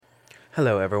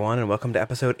Hello, everyone, and welcome to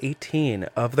episode 18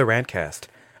 of the Rantcast.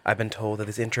 I've been told that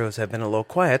these intros have been a little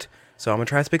quiet, so I'm going to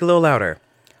try to speak a little louder.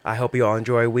 I hope you all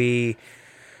enjoy. We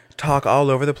talk all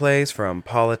over the place, from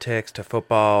politics to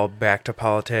football, back to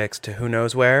politics to who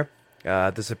knows where.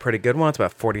 This is a pretty good one. It's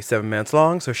about 47 minutes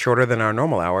long, so shorter than our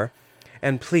normal hour.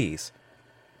 And please,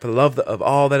 for the love of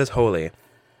all that is holy,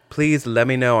 please let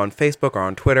me know on Facebook or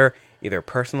on Twitter, either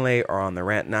personally or on the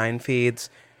Rant9 feeds,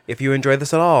 if you enjoy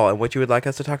this at all and what you would like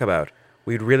us to talk about.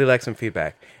 We'd really like some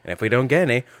feedback. And if we don't get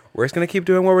any, we're just going to keep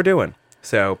doing what we're doing.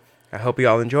 So, I hope you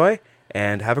all enjoy,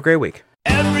 and have a great week.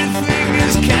 Everything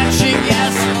is catching,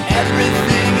 yes,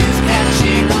 everything is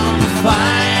catching on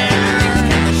fire.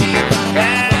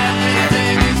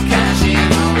 Everything is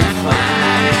catching on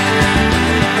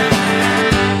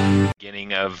fire.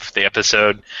 Beginning of the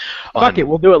episode. Fuck it,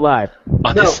 we'll do it live.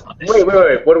 Wait.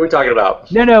 What are we talking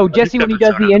about? No, Jesse, when he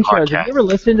does the intros, have you ever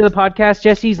listened to the podcast?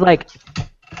 Jesse's like,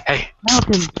 Hey,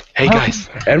 Malcolm, hey guys,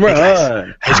 And we're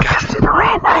on. Hey guys, hey,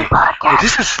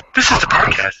 this is the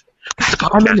podcast. This is the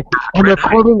podcast.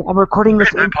 I'm recording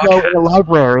this intro in the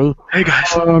library. Hey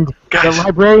guys, And the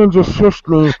librarian just shushed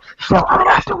me, so I'm gonna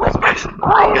have to whisper some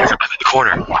quiet. Guys, I'm in the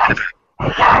corner.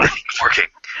 It's working.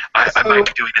 I might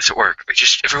be doing this at work.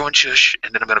 Just everyone shush,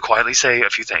 and then I'm gonna quietly say a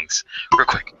few things, real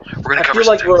quick. We're gonna cover. I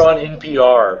feel like we're on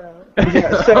NPR.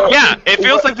 Yeah, it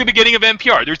feels like the beginning of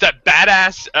NPR. There's that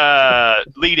badass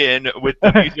lead-in with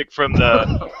the music from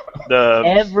the.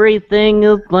 Everything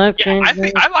is like. Yeah, I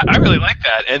really like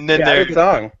that. And then Good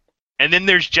song. And then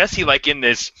there's Jesse, like, in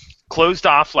this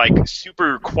closed-off, like,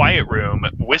 super quiet room,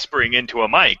 whispering into a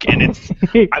mic, and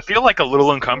I feel like a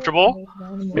little uncomfortable.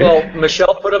 Well,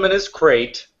 Michelle put him in his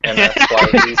crate, and that's why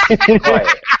he's quiet.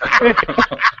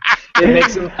 It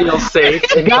makes him feel safe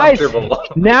and comfortable.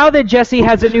 Now that Jesse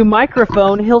has a new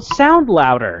microphone, he'll sound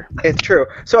louder. It's true.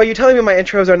 So are you telling me my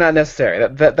intros are not necessary?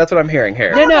 That's what I'm hearing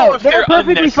here. No, if they're they're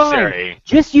perfectly unnecessary. fine.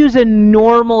 Just use a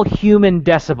normal human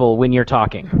decibel when you're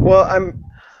talking. Well,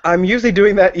 I'm usually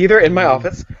doing that either in my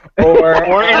office or in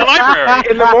the library.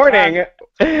 in the morning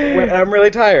when I'm really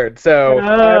tired. So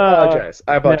I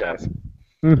apologize.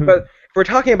 Mhm. But if we're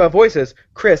talking about voices,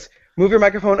 Chris, move your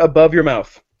microphone above your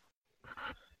mouth.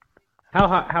 How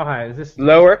high is this?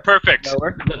 Lower. Perfect.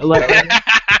 Lower. Like,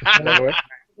 Lower.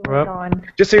 well,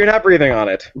 Just so you're not breathing on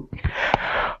it.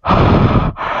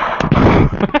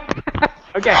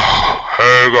 okay.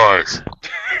 Hey, guys.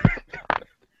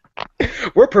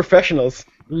 We're professionals.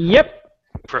 Yep.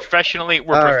 We're All right.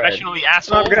 professionally So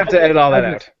assholes. I'm gonna have to edit all that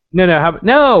out. No.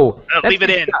 No. Leave it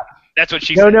in. That's what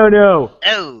she No, said. no.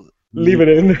 Oh. Leave it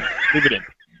in. Leave it in.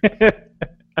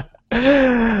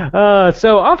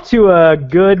 So off to a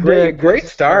good Great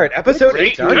start. Episode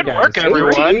Great. 18. Good work, guys.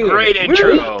 everyone. 18. Great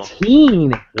intro.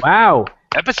 18. Wow.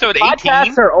 Episode 18.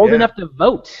 Podcasts are old Yeah. enough to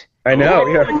vote. I know.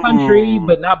 In the Yeah. country,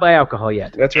 but not by alcohol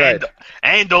yet. That's right.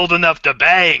 And old enough to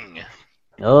bang.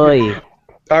 Oy.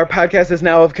 Our podcast is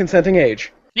now of consenting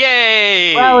age.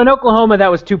 Yay! Well, in Oklahoma, that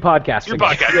was 2 podcasts Your ago.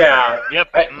 podcast. Yeah. Yep.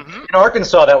 In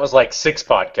Arkansas, that was like 6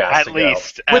 podcasts At ago.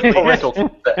 least. With At least. parental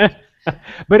consent.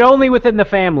 But only within the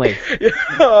family.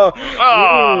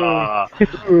 Aw.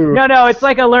 No, it's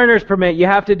like a learner's permit. You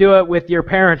have to do it with your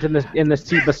parent in the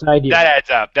seat beside you. That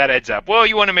adds up. Well,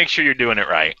 you want to make sure you're doing it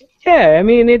right. Yeah, I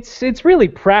mean, it's really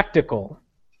practical.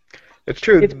 It's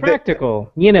true. It's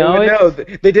practical. You know, No,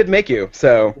 they did make you,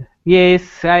 so. yes,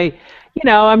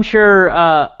 I'm sure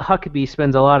Huckabee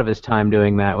spends a lot of his time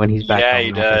doing that when he's back Yeah, home he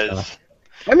in Arkansas. does.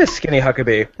 I miss Skinny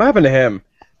Huckabee. What happened to him?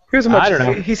 I don't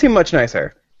know. He seemed much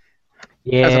nicer.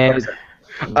 As a Yeah. person.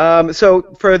 So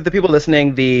for the people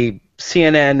listening, the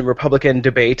CNN Republican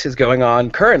debate is going on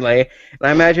currently, and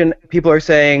I imagine people are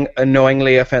saying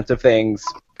annoyingly offensive things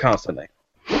constantly.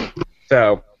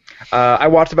 So I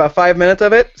watched about 5 minutes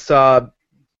of it, saw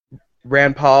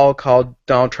Rand Paul called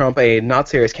Donald Trump a not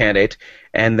serious candidate,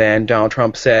 and then Donald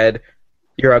Trump said,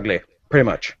 "You're ugly," pretty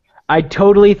much. I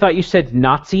totally thought you said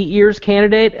Nazi ears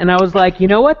candidate, and I was like, you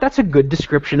know what? That's a good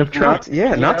description of Trump. Nazi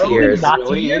You know, ears. It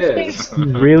really is.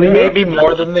 Really? Maybe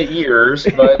more than the ears,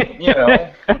 but, you know.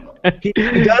 He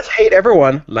does hate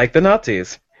everyone, like the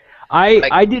Nazis.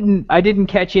 I didn't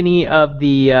catch any of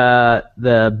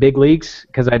the big leagues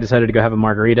because I decided to go have a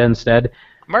margarita instead.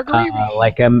 Margarita.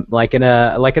 Like an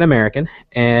American,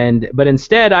 but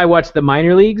instead I watched the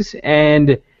minor leagues,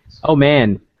 and oh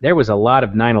man, there was a lot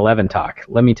of 9/11 talk.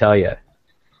 Let me tell you.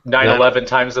 9/11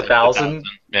 times 1,000.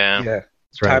 Yeah. Yeah,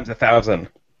 right. times 1,000.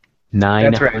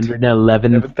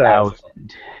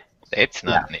 911,000. It's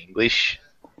not in English.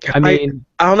 I mean,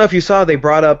 I don't know if you saw, they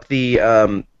brought up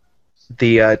the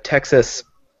Texas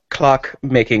clock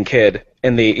making kid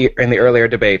in the earlier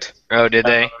debate. Oh, did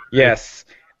they? Yes,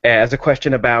 as a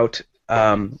question about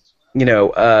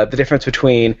the difference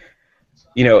between,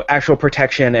 actual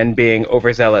protection and being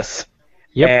overzealous.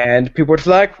 Yep. And people were just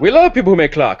like, we love people who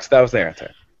make clocks. That was their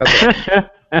answer. That's it.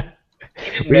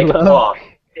 Make a clock.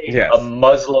 Yes. A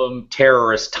Muslim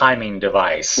terrorist timing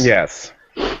device. Yes.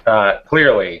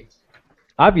 Clearly.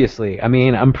 Obviously. I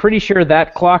mean, I'm pretty sure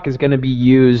that clock is going to be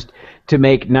used to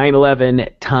make 9/11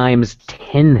 times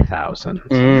 10,000.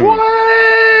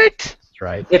 What? That's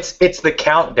right. It's the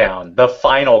countdown, the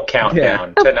final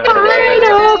countdown to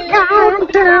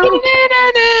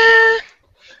 9/11.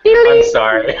 I'm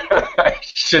sorry. I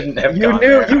shouldn't have gone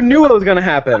there. You knew it was going to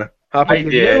happen. Hopper,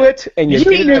 you did. knew it, and you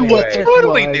did it anyway.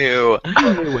 Totally knew.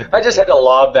 I just had to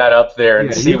lob that up there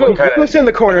and see what kind Go of... sit in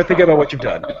the corner thinking about what you've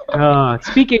done.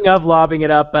 Speaking of lobbing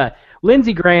it up,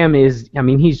 Lindsey Graham he's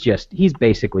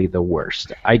basically the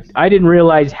worst. I didn't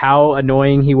realize how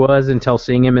annoying he was until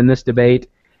seeing him in this debate,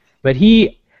 but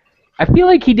I feel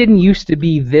like he didn't used to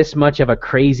be this much of a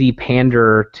crazy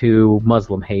panderer to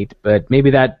Muslim hate, but maybe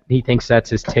that he thinks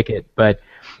that's his ticket. But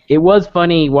it was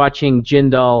funny watching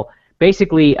Jindal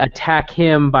basically attack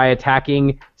him by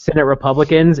attacking Senate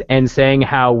Republicans and saying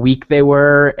how weak they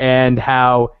were and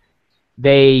how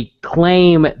they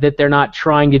claim that they're not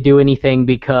trying to do anything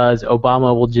because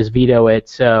Obama will just veto it,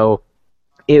 so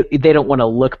they don't want to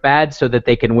look bad so that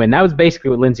they can win. That was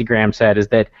basically what Lindsey Graham said, is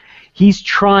that he's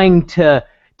trying to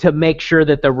make sure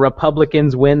that the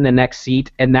Republicans win the next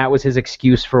seat, and that was his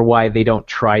excuse for why they don't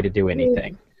try to do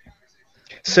anything.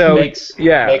 So, Makes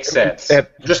sense. I'm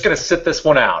just going to sit this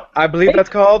one out. I believe that's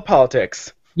called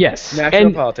politics. Yes.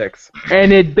 National politics.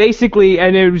 And it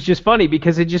was just funny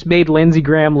because it just made Lindsey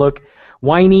Graham look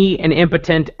whiny and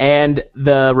impotent, and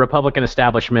the Republican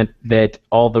establishment that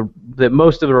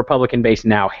most of the Republican base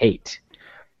now hate.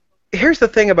 Here's the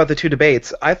thing about the two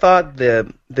debates. I thought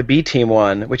the B team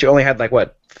one, which only had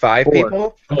five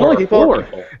people. Four people.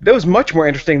 That was much more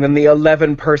interesting than the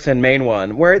 11-person main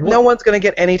one, where no one's going to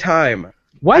get any time.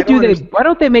 Why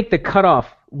don't they make the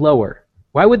cutoff lower?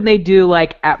 Why wouldn't they do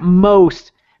at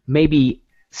most maybe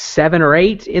 7 or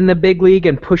 8 in the big league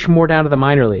and push more down to the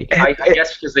minor league? I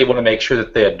guess because they want to make sure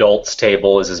that the adults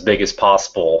table is as big as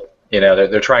possible.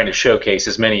 They're trying to showcase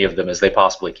as many of them as they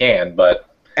possibly can, but.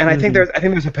 And I think there's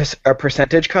a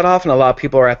percentage cutoff, and a lot of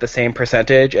people are at the same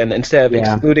percentage. And instead of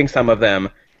excluding some of them,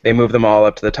 they move them all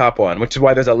up to the top one, which is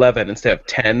why there's 11 instead of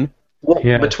 10. Well,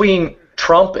 between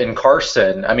Trump and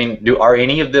Carson, I mean, are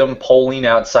any of them polling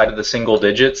outside of the single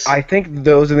digits? I think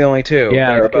those are the only two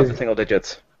that are above the single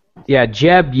digits. Yeah,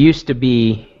 Jeb used to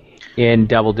be in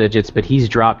double digits, but he's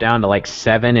dropped down to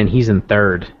 7, and he's in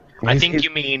third. I think you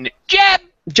mean Jeb.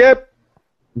 Jeb.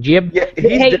 Jeb? Yeah,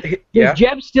 does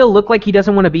Jeb still look like he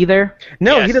doesn't want to be there?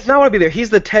 No, Yes. He does not want to be there. He's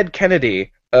the Ted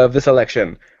Kennedy of this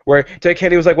election, where Ted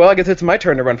Kennedy was like, well, I guess it's my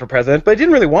turn to run for president, but he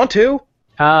didn't really want to.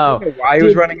 Oh. I don't know why he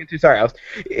was running into... Sorry,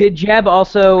 Did Jeb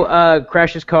also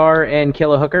crash his car and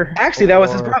kill a hooker? Actually, that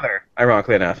was his brother,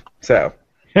 ironically enough. So...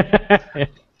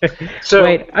 So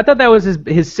Wait, I thought that was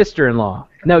his sister-in-law.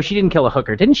 No, she didn't kill a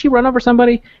hooker. Didn't she run over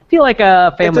somebody? I feel like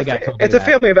a Family Guy told me it's a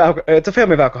that. it's a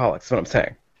family of alcoholics, is what I'm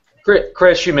saying.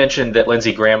 Chris, you mentioned that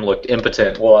Lindsey Graham looked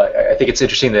impotent. Well, I think it's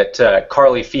interesting that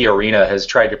Carly Fiorina has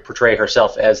tried to portray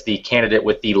herself as the candidate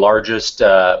with the largest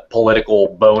political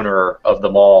boner of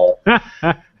them all.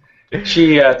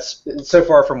 She, so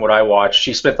far from what I watched,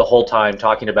 she spent the whole time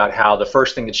talking about how the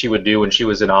first thing that she would do when she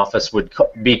was in office would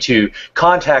be to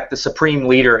contact the supreme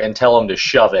leader and tell him to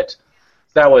shove it.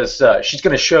 That was she's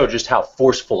going to show just how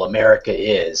forceful America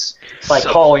is by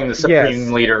calling the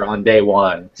supreme leader on day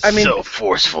one. I mean, so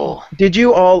forceful. Did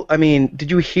you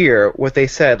hear what they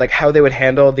said, how they would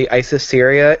handle the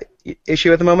ISIS-Syria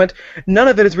issue at the moment? None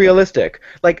of it is realistic.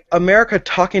 America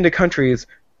talking to countries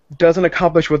doesn't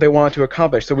accomplish what they want to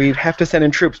accomplish, so we have to send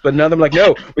in troops, but none of them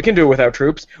no, we can do it without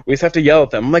troops. We just have to yell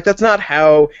at them. I'm that's not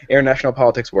how international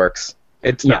politics works.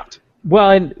 It's not.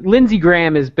 Well, and Lindsey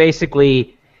Graham is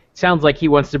basically... sounds like he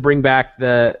wants to bring back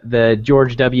the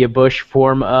George W. Bush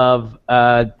form of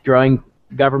growing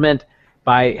government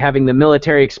by having the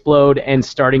military explode and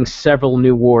starting several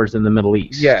new wars in the Middle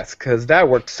East. Yes, because that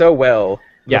worked so well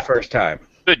the first time.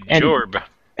 Good job.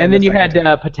 And then you had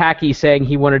Pataki saying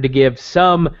he wanted to give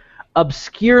some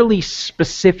obscurely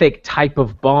specific type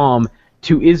of bomb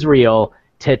to Israel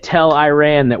to tell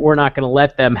Iran that we're not going to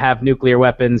let them have nuclear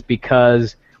weapons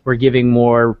because we're giving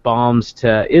more bombs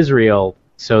to Israel.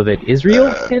 So that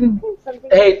Israel can...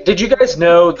 Hey, did you guys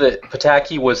know that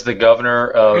Pataki was the governor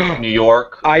of New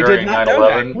York during 9/11? Know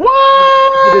that.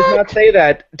 What? He does not say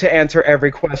that to answer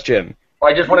every question.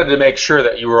 I just wanted to make sure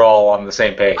that you were all on the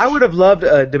same page. I would have loved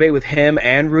a debate with him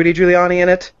and Rudy Giuliani in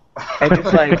it. And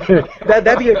just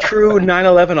that'd be a true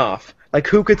 9/11 off. Like,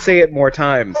 who could say it more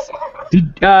times?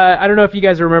 I don't know if you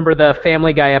guys remember the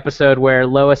Family Guy episode where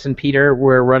Lois and Peter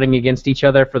were running against each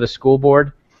other for the school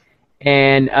board,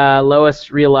 and Lois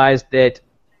realized that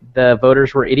the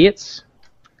voters were idiots,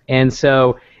 and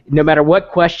so no matter what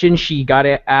question she got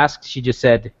asked, she just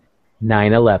said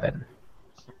 9/11.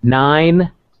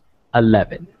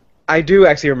 9/11. I do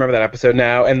actually remember that episode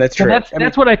now, and that's true. So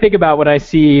that's what I think about when I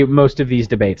see most of these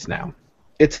debates now.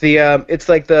 It's the it's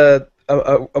like the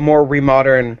a more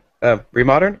modern Yep,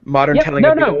 telling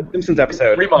no, of the no. old Simpsons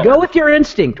episode. Go with your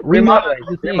instinct.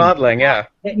 Remodeling, yeah.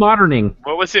 Remodeling.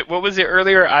 What was it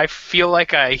earlier? I feel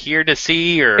like I hear to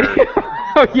see, or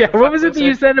Oh yeah, what was it that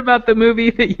you said about the movie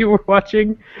that you were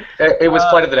watching? It was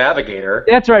Flight of the Navigator.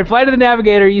 That's right, Flight of the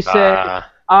Navigator. You said,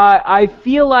 I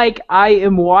feel like I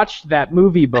am watched that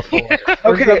movie before.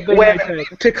 Okay,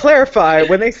 to clarify,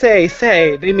 when they say,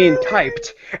 they mean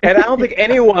typed. And I don't think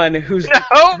anyone who's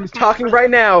talking right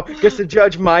now gets to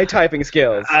judge my typing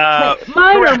skills.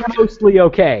 Mine are mostly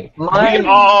okay. we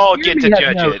all get to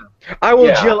judge it. I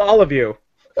will jill all of you.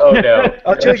 Oh no.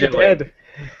 I'll jill you dead.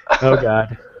 Oh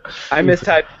god. I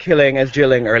mistyped killing as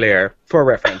jilling earlier, for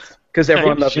reference. Because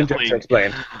everyone loves when jokes are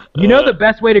explained. You know the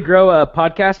best way to grow a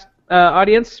podcast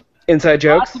audience? Inside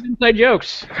jokes? Lots of inside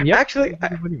jokes. Yep. Actually,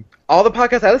 all the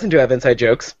podcasts I listen to have inside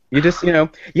jokes. You just, you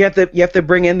have to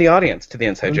bring in the audience to the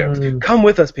inside jokes. Come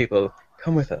with us, people.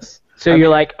 Come with us. So you're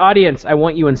like, audience, I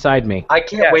want you inside me. I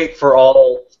can't wait for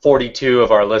all 42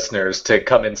 of our listeners to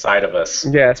come inside of us.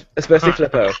 Yes, especially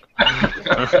Flippo.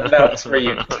 That's for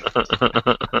you.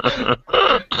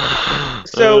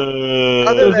 So,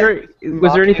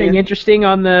 was there anything interesting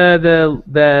on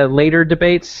the later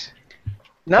debates?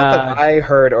 Not that I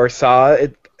heard or saw.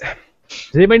 Does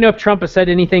anybody know if Trump has said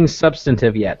anything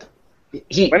substantive yet?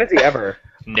 When has he ever?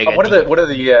 One of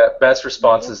the best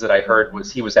responses that I heard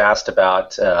was he was asked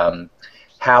about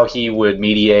how he would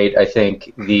mediate, I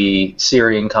think, the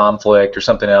Syrian conflict or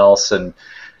something else, and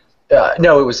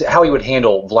no, it was how he would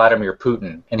handle Vladimir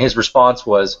Putin, and his response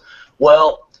was,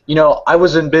 well, I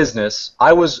was in business.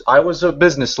 I was a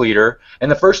business leader,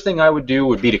 and the first thing I would do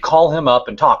would be to call him up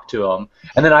and talk to him,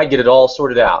 and then I'd get it all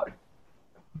sorted out.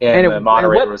 And the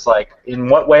moderator was like, in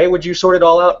what way would you sort it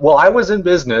all out? Well, I was in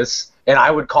business, and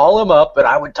I would call him up, and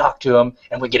I would talk to him,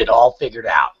 and we'd get it all figured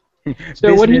out.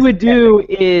 So what he would do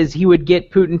is he would get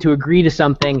Putin to agree to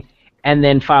something and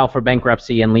then file for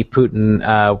bankruptcy and leave Putin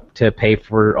to pay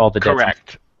for all the debts.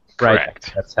 Correct. Right.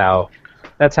 Correct.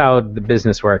 That's how the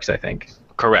business works, I think.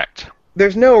 Correct.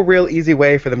 There's no real easy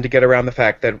way for them to get around the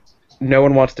fact that no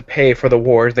one wants to pay for the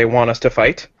wars they want us to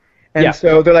fight. And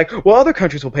so they're like, well, other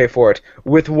countries will pay for it.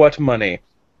 With what money?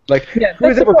 Like,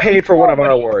 who's ever paid for one of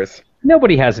our wars?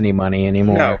 Nobody has any money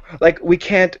anymore. No. Like, we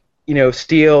can't,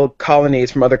 steal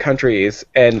colonies from other countries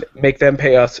and make them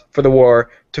pay us for the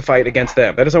war to fight against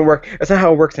them. That doesn't work. That's not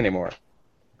how it works anymore.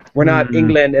 We're not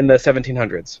England in the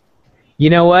 1700s. You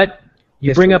know what?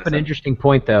 You bring up an interesting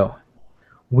point, though.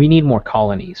 We need more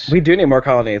colonies. We do need more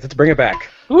colonies. Let's bring it back.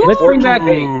 Let's bring back.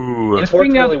 Let's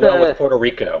bring up well with Puerto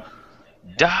Rico.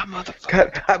 Duh,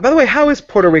 motherfucker. God, by the way, how is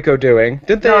Puerto Rico doing?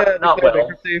 Didn't they? Not well.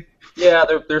 Yeah,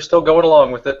 they're still going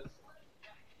along with it.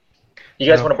 You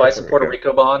guys want to buy some Puerto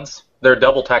Rico bonds? They're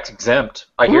double tax exempt.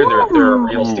 I hear they're a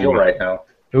real steal right now.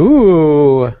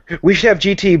 Ooh. We should have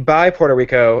GT buy Puerto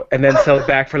Rico and then sell it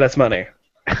back for less money.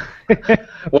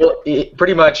 Well,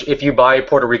 pretty much if you buy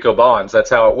Puerto Rico bonds, that's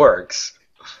how it works.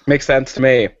 Makes sense to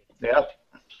me. Yeah.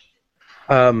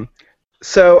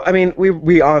 So, I mean,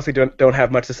 we honestly don't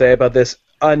have much to say about this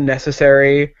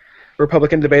unnecessary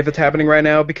Republican debate that's happening right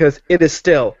now because it is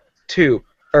still too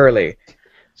early.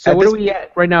 So what are we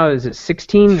at right now? Is it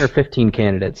 16 or 15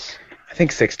 candidates? I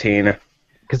think 16.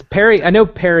 Because I know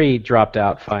Perry dropped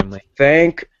out finally.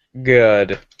 Thank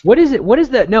good. What is it? What is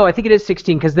that? No, I think it is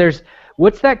 16 because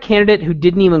what's that candidate who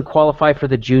didn't even qualify for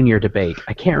the junior debate?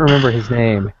 I can't remember his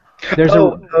name.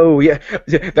 Yeah.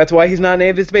 That's why he's not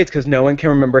named his debates, because no one can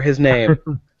remember his name.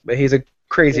 But he's a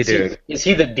crazy dude. Is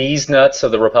he the D's nuts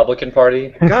of the Republican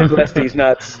Party? God bless these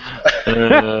nuts.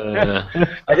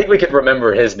 I think we could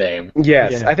remember his name.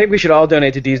 Yes, yeah. I think we should all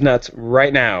donate to D's nuts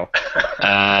right now.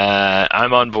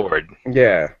 I'm on board.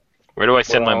 Yeah. Where do I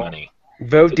send my money?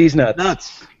 Vote D's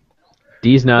nuts.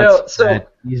 D's nuts.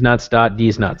 D's nuts.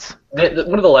 D's nuts.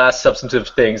 One of the last substantive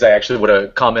things I actually want to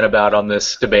comment about on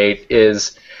this debate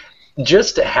is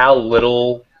just how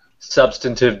little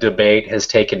substantive debate has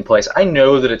taken place. I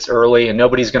know that it's early and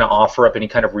nobody's going to offer up any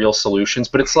kind of real solutions,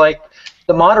 but it's like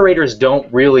the moderators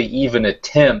don't really even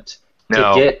attempt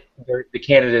to get the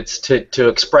candidates to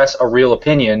express a real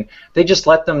opinion. They just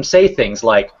let them say things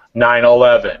like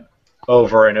 9/11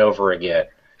 over and over again.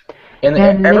 And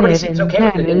everybody seems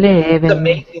okay with it. It's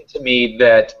amazing to me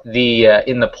that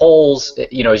in the polls,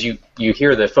 as you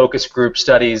hear the focus group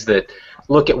studies that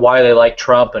look at why they like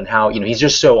Trump and how he's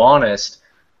just so honest.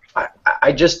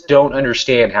 I just don't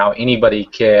understand how anybody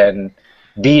can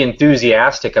be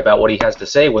enthusiastic about what he has to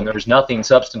say when there's nothing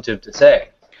substantive to say.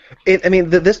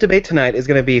 This debate tonight is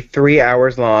going to be 3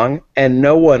 hours long, and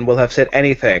no one will have said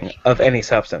anything of any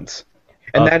substance.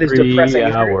 And that is depressing.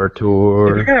 3-hour If tour.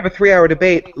 you're going to have a 3-hour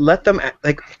debate, let them,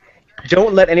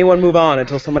 don't let anyone move on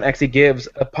until someone actually gives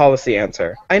a policy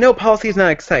answer. I know policy is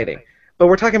not exciting, but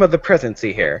we're talking about the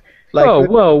presidency here. Whoa.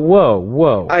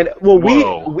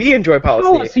 We enjoy policy.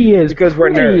 Policy is because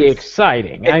we're pretty nerds.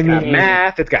 exciting. It's got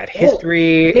math, it's got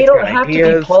history, They it's don't got have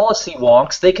ideas. to be policy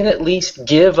wonks. They can at least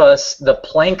give us the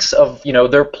planks of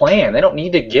their plan. They don't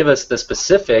need to give us the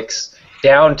specifics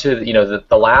down to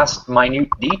the last minute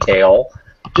detail.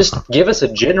 Just give us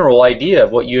a general idea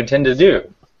of what you intend to do.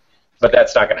 But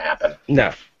that's not going to happen.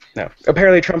 No.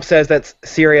 Apparently Trump says that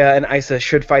Syria and ISIS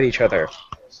should fight each other.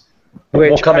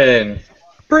 We'll come in.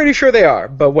 Pretty sure they are,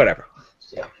 but whatever.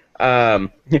 Yeah.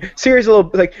 Syria's a little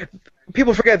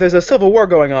people forget there's a civil war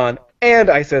going on and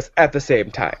ISIS at the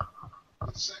same time.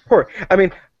 Poor.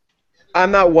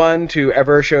 I'm not one to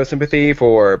ever show sympathy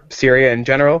for Syria in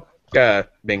general,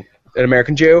 being an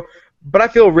American Jew, but I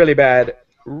feel really bad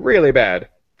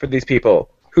for these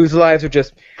people whose lives are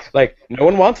just no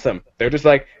one wants them. They're just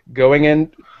going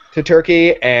in to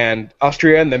Turkey and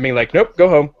Austria and then being nope, go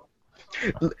home.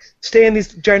 Stay in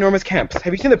these ginormous camps.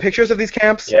 Have you seen the pictures of these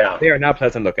camps? Yeah. They are not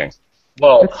pleasant looking.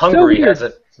 Well, It's so Hungary weird.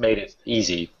 hasn't made it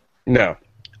easy. No.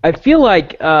 I feel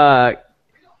like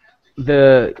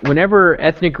whenever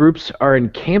ethnic groups are in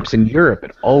camps in Europe,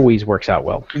 it always works out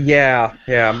well. Yeah.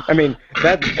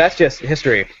 That's just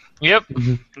history. Yep.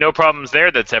 No problems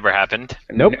there that's ever happened.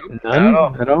 Nope, none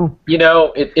at all.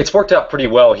 It's worked out pretty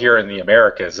well here in the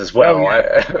Americas as well.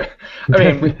 Oh,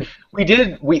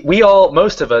 yeah.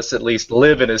 Most of us at least,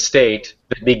 live in a state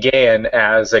that began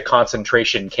as a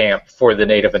concentration camp for the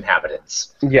native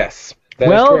inhabitants. Yes.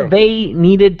 That is true. They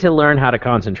needed to learn how to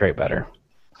concentrate better.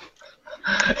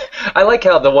 I like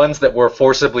how the ones that were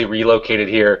forcibly relocated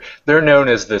here, they're known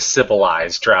as the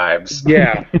civilized tribes.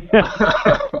 Yeah.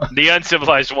 The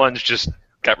uncivilized ones just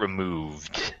got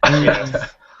removed.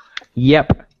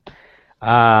 Yep.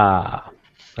 Oh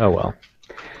well.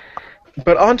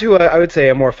 But on to, I would say,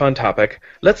 a more fun topic.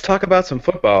 Let's talk about some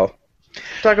football.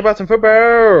 Real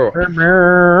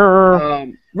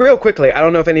quickly, I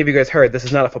don't know if any of you guys heard, this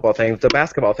is not a football thing, it's a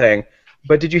basketball thing,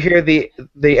 but did you hear the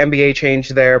NBA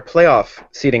changed their playoff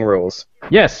seeding rules?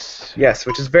 Yes. Yes,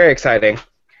 which is very exciting.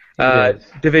 It is.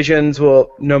 Divisions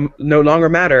will no longer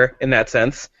matter in that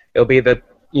sense. It'll be the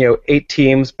 8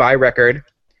 teams by record,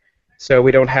 so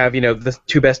we don't have the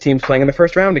 2 best teams playing in the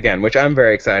first round again, which I'm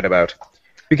very excited about.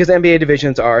 Because NBA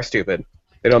divisions are stupid.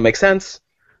 They don't make sense,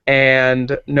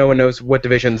 and no one knows what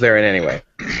divisions they're in anyway.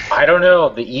 I don't know.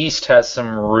 The East has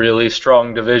some really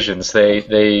strong divisions.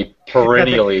 They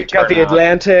perennially Got turn the out.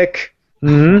 Atlantic,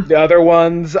 Mm-hmm. the other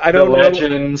ones. I The don't know.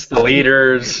 legends, the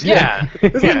leaders. Yeah.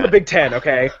 This isn't the Big Ten,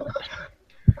 okay?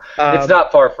 It's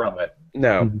not far from it.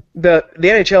 No. The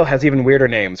NHL has even weirder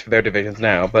names for their divisions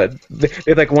now, but they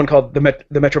have one called the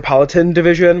Metropolitan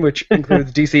Division, which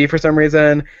includes DC for some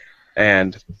reason,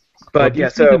 but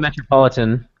This is the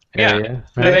metropolitan Yeah. area.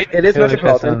 It is I feel like that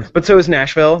Metropolitan, sounds- but so is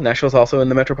Nashville. Nashville's also in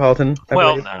the Metropolitan. I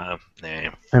Well, believe. nah.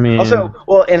 I mean, Also,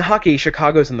 in hockey,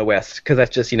 Chicago's in the West because that's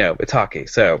just it's hockey.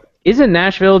 So isn't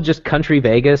Nashville just country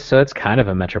Vegas? So it's kind of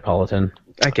a metropolitan.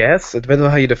 I guess it depends on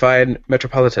how you define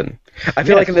metropolitan. I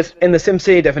feel Yes. like in the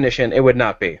SimCity definition, it would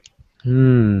not be.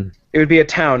 It would be a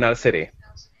town, not a city.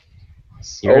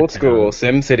 Your Old school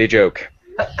SimCity joke.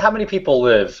 How many people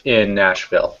live in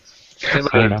Nashville?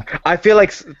 I don't know. I feel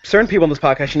like certain people in this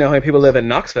podcast should know how many people live in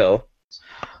Knoxville.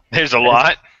 There's a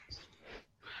lot.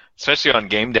 Especially on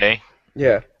game day.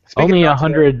 Yeah. Speaking Only of Knoxville,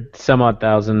 100 some odd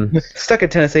thousand. Stuck in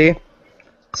Tennessee.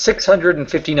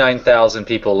 659,000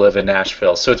 people live in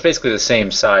Nashville, so it's basically the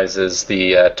same size as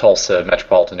the Tulsa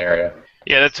metropolitan area.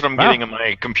 Yeah, that's what I'm Wow. getting on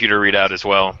my computer readout as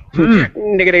well.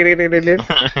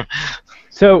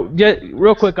 So, just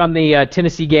real quick on the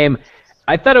Tennessee game,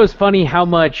 I thought it was funny how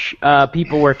much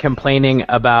people were complaining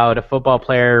about a football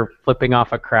player flipping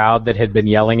off a crowd that had been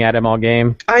yelling at him all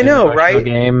game. I in the know, professional right?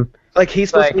 Game. Like he's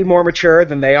supposed to be more mature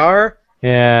than they are.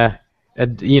 Yeah. A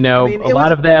it lot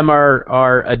was- of them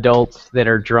are adults that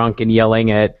are drunk and yelling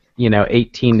at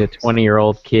 18 to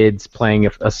 20-year-old kids playing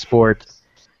a sport,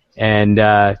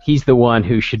 and he's the one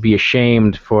who should be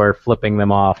ashamed for flipping them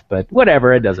off. But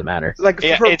whatever, it doesn't matter. Like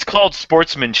Yeah, for- it's called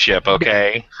sportsmanship,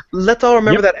 okay? let's all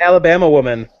remember that Alabama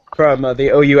woman from the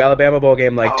OU Alabama bowl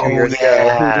game like 2 years ago,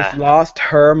 who just lost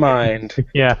her mind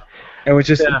Yeah. and was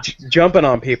just jumping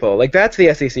on people. Like, that's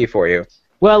the SEC for you.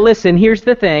 Well, listen, here's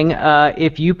the thing.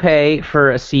 If you pay for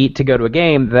a seat to go to a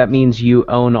game, that means you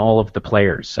own all of the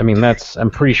players. I mean, I'm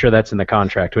pretty sure that's in the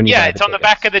contract. When you buy it's on the tickets.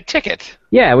 back of the ticket.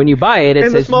 Yeah, when you buy it, it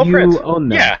In the says small you print. own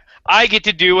them. Yeah, I get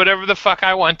to do whatever the fuck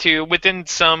I want to within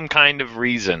some kind of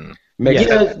reason. Makes You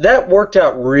know, that worked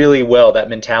out really well, that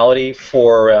mentality,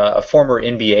 for a former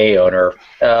NBA owner.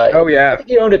 Oh, I yeah. think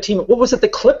he owned a team. What was it, the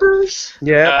Clippers?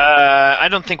 Yeah. I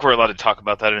don't think we're allowed to talk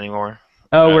about that anymore.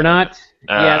 Oh, we're not?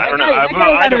 I don't know.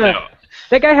 I don't know.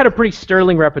 That guy had a pretty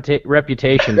sterling reputation.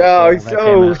 Oh,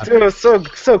 before that came out.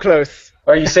 so close.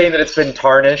 Are you saying that it's been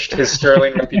tarnished? His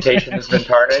sterling reputation has been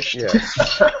tarnished?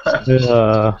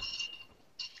 Yeah.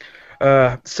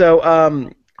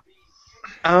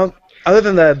 Uh, Other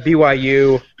than the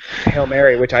BYU Hail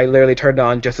Mary, which I literally turned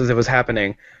on just as it was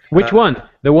happening. which one?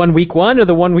 The one week 1 or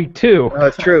the one week 2? Oh,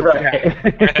 it's true.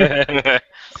 Right.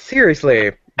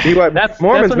 Seriously.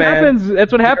 Mormons, what man. happens.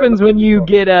 That's what happens when you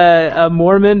get a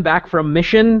Mormon back from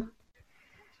mission.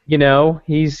 You know,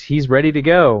 he's ready to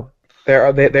go.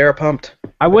 They're pumped.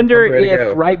 I wonder ready to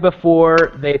go. if right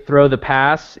before they throw the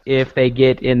pass, if they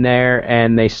get in there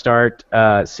and they start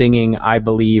singing "I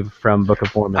Believe" from Book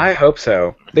of Mormon. I hope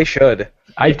so. They should.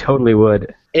 I totally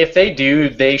would. If they do,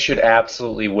 they should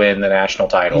absolutely win the national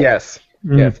title. Yes.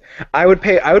 Yes. I would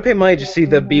pay money to see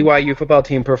the BYU football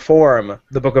team perform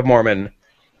the Book of Mormon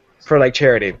for like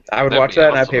charity. I would That'd watch be that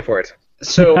and I'd awesome. pay for it.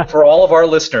 So for all of our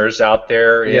listeners out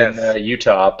there in Yes.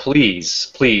 Utah,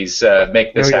 please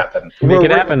make this Oh, yeah. happen. Make it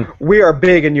happen. We are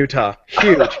big in Utah.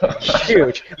 Huge.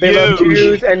 Huge. They love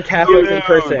Jews and Catholics and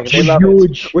cursing. They love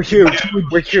Huge. it. We're huge.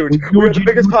 We're huge. We're the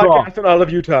biggest podcast in all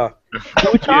of Utah.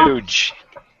 Huge.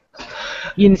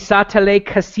 In Salt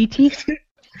Lake City.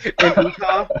 In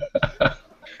Utah.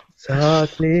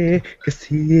 Salt Lake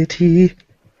City.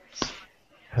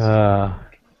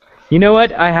 You know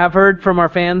what? I have heard from our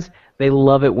fans. They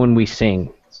love it when we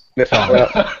sing. Well,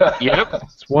 Yep.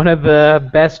 It's one of the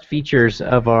best features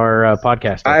of our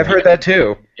podcast. I I've think. heard that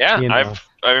too. Yeah, You know.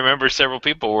 I remember several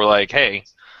people were like, "Hey,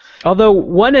 Although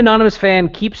one anonymous fan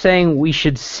keeps saying we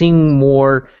should sing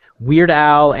more Weird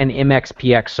Al and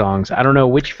MXPX songs. I don't know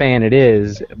which fan it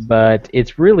is, but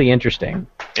it's really interesting.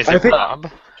 is I it think- Rob?"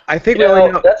 I think You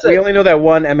know, we only know that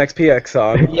one MXPX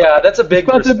song. Yeah, that's a big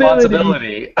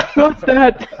Responsibility. responsibility. What's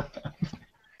that?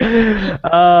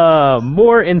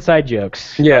 More inside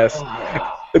jokes. Yes.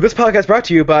 This podcast brought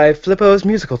to you by Flippo's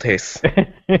musical tastes. I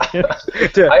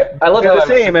love They're how the I was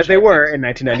same as they subjected- were in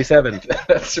 1997.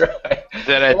 That's right.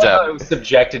 That adds I up. was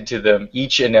subjected to them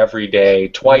each and every day,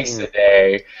 twice a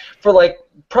day, for like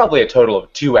probably a total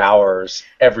of 2 hours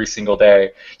every single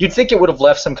day. You'd think it would have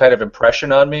left some kind of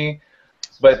impression on me,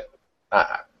 but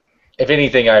if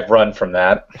anything, I've run from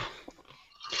that.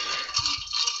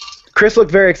 Chris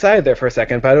looked very excited there for a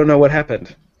second, but I don't know what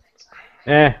happened.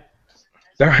 Eh.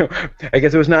 I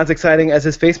guess it was not as exciting as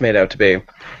his face made out to be.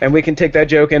 And we can take that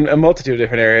joke in a multitude of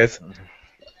different areas.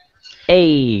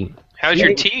 Hey. How's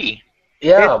your tea?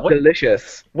 Yeah, It's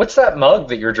delicious. what's that mug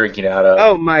that you're drinking out of?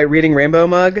 Oh, my Reading Rainbow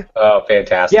mug? Oh,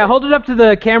 fantastic. Yeah, hold it up to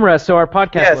the camera so our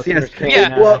podcast Yes, listeners yes. can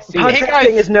Yeah. Well, see Hey, it. podcasting guys.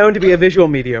 is known to be a visual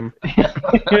medium.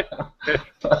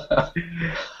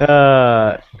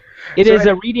 It So is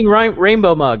a reading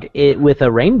rainbow mug with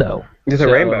a rainbow. It's a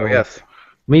So- rainbow, yes.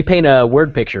 Let me paint a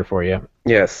word picture for you.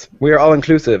 Yes. We are all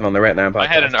inclusive on the Rat 9 podcast. I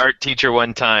had an art teacher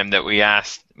one time that we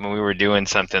asked when we were doing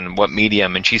something what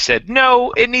medium, and she said,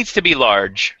 "No, it needs to be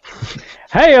large."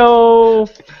 Heyo!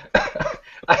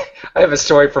 I have a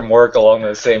story from work along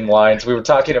those same lines. We were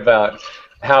talking about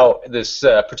how this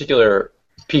particular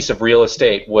piece of real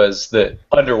estate was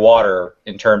underwater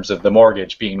in terms of the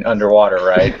mortgage being underwater,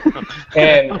 right?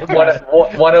 And one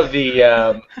of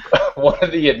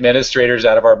the administrators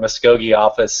out of our Muskogee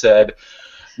office said,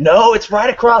 "No, it's right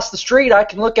across the street. I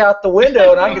can look out the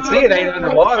window and I can see it ain't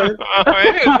underwater."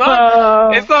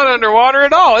 It's not underwater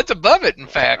at all. It's above it, in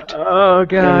fact. Oh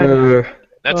god,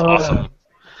 That's awesome.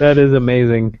 that is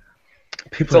amazing.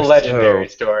 It's People a are legendary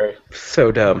story.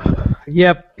 so dumb.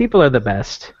 Yep, people are the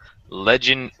best.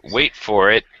 Legend, wait for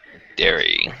it,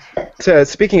 dairy. So,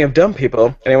 speaking of dumb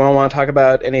people, anyone want to talk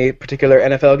about any particular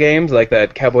NFL games, like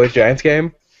that Cowboys-Giants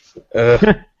game?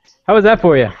 How was that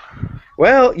for you?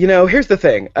 Well, here's the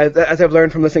thing. As I've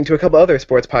learned from listening to a couple other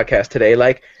sports podcasts today,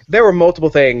 there were multiple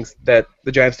things that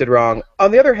the Giants did wrong.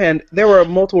 On the other hand, there were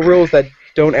multiple rules that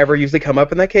don't ever usually come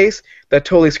up in that case that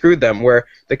totally screwed them, where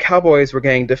the Cowboys were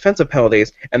getting defensive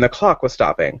penalties and the clock was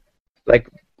stopping,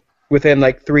 within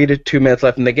 3 to 2 minutes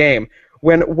left in the game.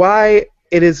 Why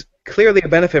it is clearly a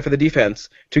benefit for the defense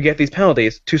to get these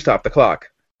penalties to stop the clock.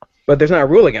 But there's not a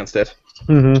rule against it.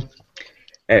 Mm-hmm.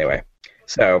 Anyway,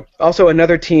 so also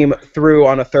another team threw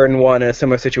on a 3rd and 1 in a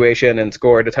similar situation and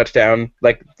scored a touchdown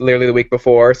like literally the week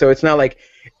before. So it's not like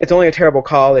it's only a terrible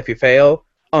call if you fail.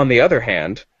 On the other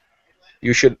hand,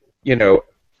 you should,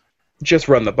 just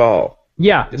run the ball.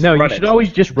 Yeah, Just no, you run should it.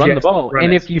 always just run the Just ball, run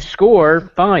and it. if you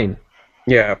score, fine.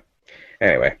 Yeah.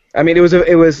 Anyway, I mean, it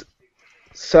was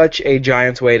such a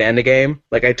Giants way to end a game.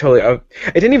 Like it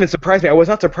didn't even surprise me. I was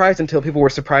not surprised until people were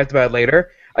surprised about it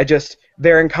later.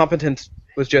 Their incompetence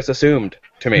was just assumed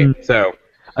to me. So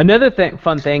Another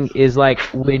fun thing is like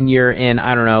when you're in,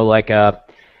 I don't know, like a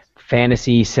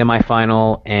fantasy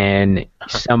semifinal and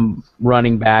some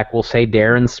running back, we'll say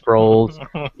Darren Sproles,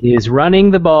 is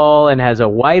running the ball and has a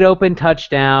wide open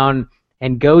touchdown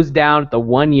and goes down at the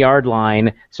 1 yard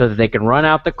line so that they can run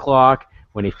out the clock,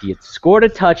 when if you had scored a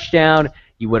touchdown,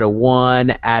 you would have won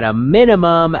at a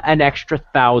minimum an extra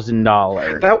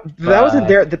 $1,000.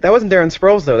 that wasn't Darren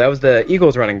Sproles though. That was the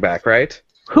Eagles running back, right?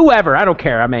 Whoever, I don't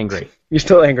care, I'm angry. You're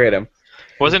still angry at him.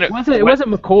 Wasn't it? It wasn't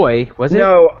McCoy, was it?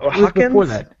 No, It was Hawkins. before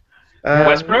that.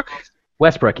 Westbrook?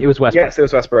 Westbrook. It was Westbrook. Yes, it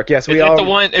was Westbrook. Yes, Is that the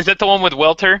one? Is that the one with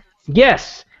Welter?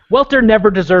 Yes. Welter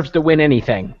never deserves to win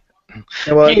anything.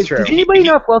 Well, that's Does true. anybody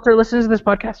know if Welter listens to this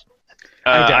podcast?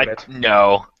 I doubt it.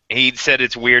 No. He said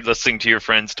it's weird listening to your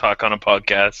friends talk on a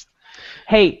podcast.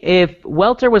 Hey, if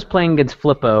Welter was playing against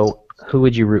Flippo, who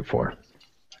would you root for?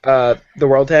 The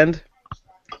world end.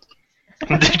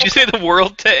 Did you say the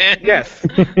world to end? Yes.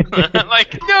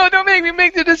 Like, no, don't make me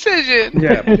make the decision.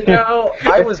 Yeah.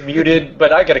 I was muted,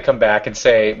 but I got to come back and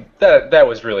say that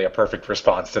was really a perfect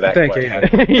response to that Thank you.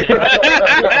 question.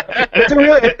 Yeah.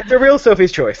 It's a real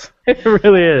Sophie's choice. It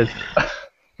really is.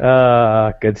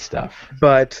 Good stuff.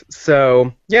 But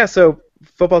so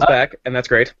football's back, and that's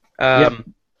great.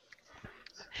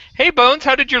 Hey, Bones,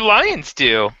 how did your Lions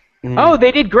do? Oh,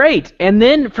 they did great. And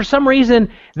then, for some reason,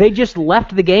 they just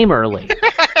left the game early.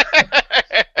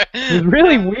 It was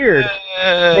really weird.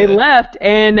 They left,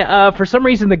 and for some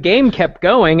reason, the game kept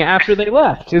going after they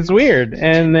left. It's weird.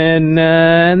 And then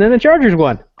the Chargers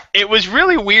won. It was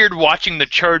really weird watching the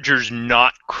Chargers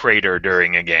not crater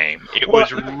during a game. It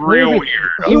was real weird.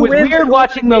 It was weird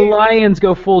watching the Lions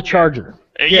go full Charger.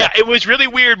 Yeah, it was really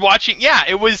weird watching. Yeah,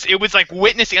 it was like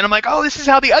witnessing, and I'm like, oh, this is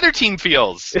how the other team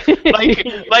feels.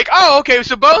 like, oh, okay,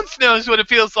 so Bones knows what it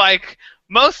feels like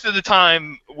most of the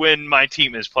time when my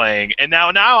team is playing, and now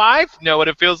I know what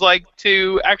it feels like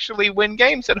to actually win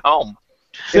games at home.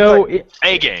 So,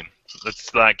 A game.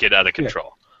 Let's not get out of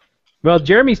control. well,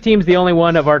 Jeremy's team's the only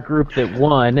one of our group that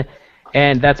won,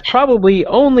 and that's probably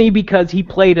only because he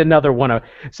played another one.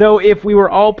 So if we were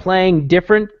all playing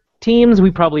different teams, we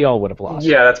probably all would have lost.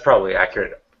 Yeah, that's probably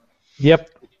accurate. Yep.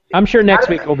 I'm sure next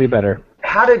week will be better.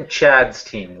 How did Chad's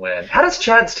team win? How does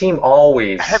Chad's team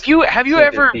always? Have you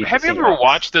ever beat the ever Seahawks?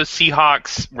 watched those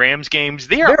Seahawks Rams games?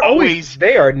 They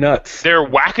They are nuts. they're I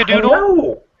wackadoodle.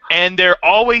 know. And they're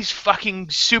always fucking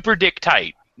super dick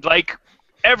tight. Like,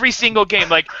 every single game.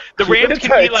 Like, the Rams can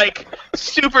be, tight. like,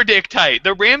 super dick tight.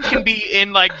 The Rams can be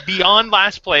in, like, beyond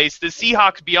last place. The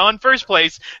Seahawks beyond first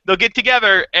place. They'll get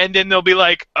together, and then they'll be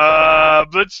like,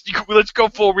 let's go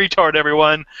full retard,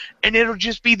 everyone. And it'll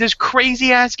just be this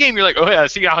crazy-ass game. You're like, oh, yeah,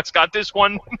 Seahawks got this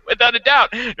one without a doubt.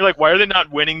 You're like, why are they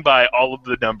not winning by all of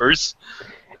the numbers?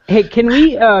 Hey, can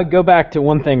we go back to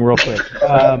one thing real quick?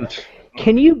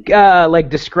 Can you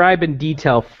describe in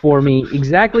detail for me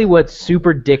exactly what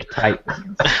super dick tight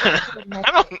means? I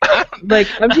don't Like,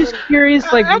 I'm just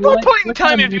curious. Like, at what point in what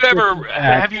time kind have of you ever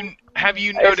research have you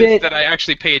Is noticed it- that I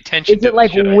actually pay attention is to it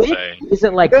like the shit I width? say? Is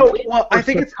it like No, width well, or I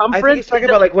think he's circumference? talking Is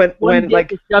about it like when dick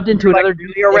like is shoved into like another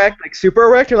really erect, like super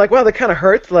erect. You're like, wow, that kind of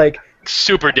hurts. Like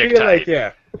Super dick you're tight. like,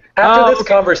 yeah. After Oh, this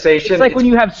okay. conversation, It's like when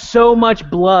you have so much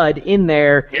blood in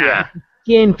there, Yeah.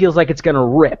 skin feels like it's gonna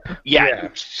rip. Yeah,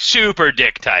 super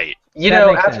dick tight. you That know,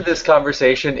 makes after sense. this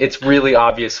conversation, it's really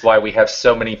obvious why we have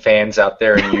so many fans out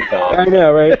there in I Utah.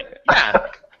 know, right? Yeah.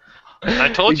 I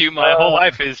told you my whole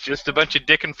life is just a bunch of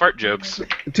dick and fart jokes.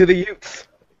 To the youths.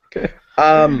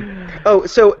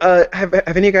 So have any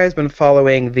of you guys been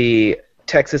following the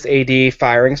Texas AD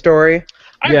firing story?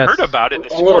 I Yes. heard about it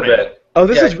this A little morning. bit. Oh,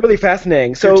 this Yeah. is really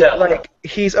fascinating. So, Do tell. like,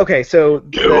 he's okay. So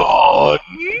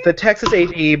the Texas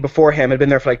AD before him had been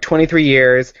there for like 23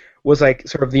 years. Was like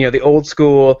sort of the old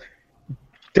school.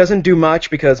 Doesn't do much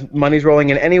because money's rolling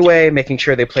in anyway. Making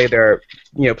sure they play their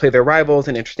rivals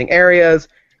in interesting areas.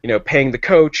 Paying the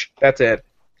coach. That's it.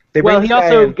 They Well, bring he this guy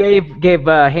also in. gave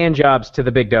hand jobs to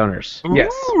the big donors.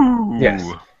 Yes. Yes.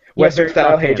 Western very style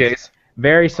soft hands. HJs.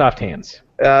 Very soft hands.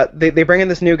 they bring in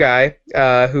this new guy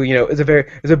who is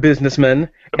a businessman,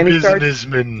 and he starts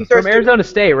From Arizona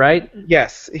State, right?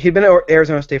 Yes, he'd been at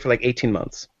Arizona State for like 18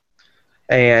 months,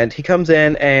 and he comes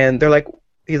in and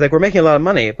he's like, we're making a lot of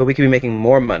money, but we could be making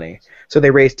more money. So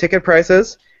they raise ticket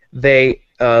prices. They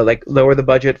lower the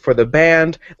budget for the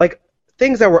band, like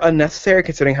things that were unnecessary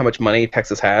considering how much money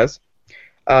Texas has.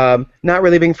 Not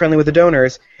really being friendly with the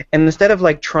donors, and instead of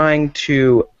like trying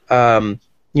to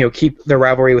keep the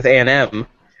rivalry with A&M,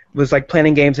 was like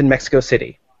planning games in Mexico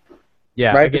City.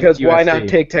 Yeah, right. against Because why USC. not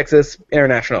take Texas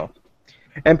International?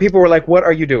 And people were like, "What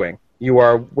are you doing? You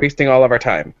are wasting all of our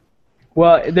time."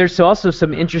 Well, there's also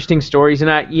some interesting stories,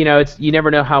 and you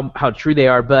never know how true they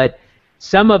are, but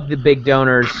some of the big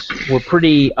donors were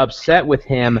pretty upset with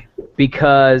him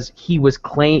because he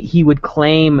would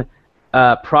claim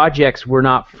projects were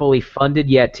not fully funded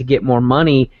yet to get more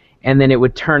money, and then it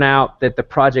would turn out that the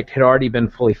project had already been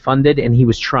fully funded, and he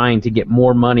was trying to get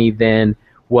more money than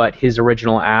what his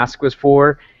original ask was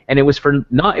for, and it was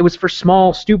for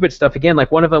small stupid stuff. Again,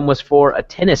 like one of them was for a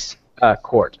tennis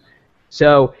court.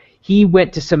 So he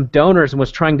went to some donors and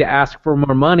was trying to ask for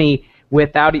more money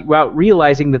without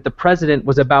realizing that the president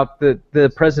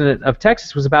of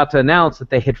Texas was about to announce that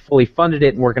they had fully funded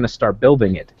it and were going to start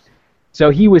building it. So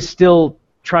he was still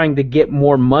trying to get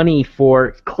more money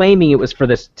for claiming it was for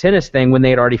this tennis thing when they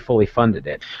had already fully funded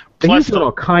it. So Plus he's doing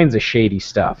all kinds of shady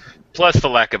stuff. Plus the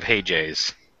lack of Hey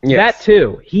Jays. Yes. That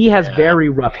too. He has very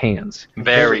rough hands.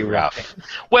 Very rough.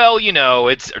 Well,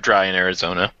 it's dry in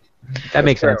Arizona. That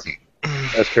makes sense.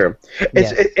 That's true.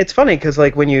 Yes. It's funny because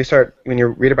like when you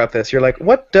read about this, you're like,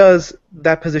 what does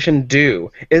that position do?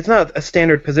 It's not a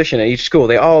standard position at each school.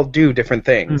 They all do different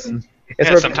things. Mm-hmm. It's Yeah,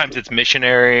 sort of- sometimes it's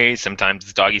missionary, sometimes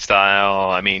it's doggy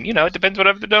style. I mean, it depends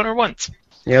whatever the donor wants.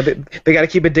 they got to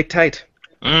keep it dick tight.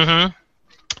 Mm-hmm.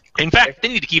 In fact, they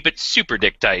need to keep it super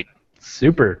dick tight.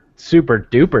 Super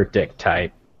duper dick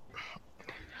tight.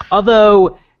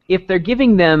 Although, if they're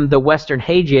giving them the Western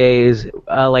Hey Jays,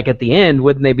 like at the end,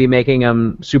 wouldn't they be making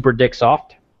them super dick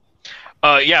soft?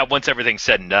 Yeah, once everything's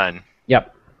said and done.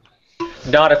 Yep.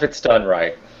 Not if it's done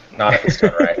right. Not if it's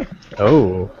done right.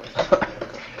 Oh.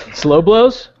 Slow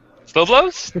blows? Slow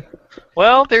blows?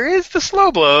 Well, there is the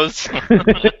slow blows.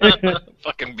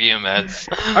 Fucking BMS.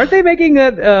 Aren't they making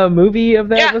a movie of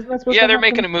that? Yeah, Wasn't that supposed yeah, to they're happen?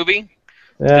 making a movie.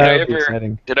 That'd be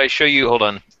exciting. Did I show you? Hold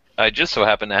on. I just so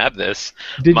happen to have this.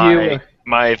 Did you?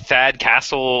 My Thad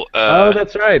Castle. Oh,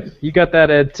 that's right. You got that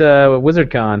at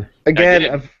WizardCon. Again,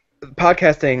 did. of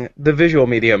podcasting, the visual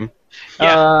medium.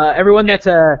 Yeah. Everyone, it's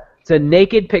a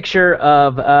naked picture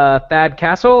of Thad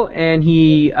Castle, and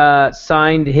he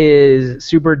signed his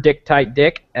super dick tight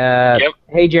dick. Yep.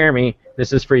 Hey, Jeremy,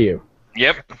 this is for you.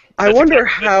 Yep. I That's wonder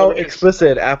exactly how what it is.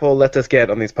 explicit Apple lets us get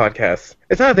on these podcasts.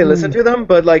 It's not that they listen to them,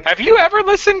 but like Have you ever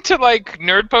listened to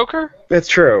Nerd Poker? it's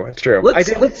true. It's true.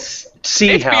 Let's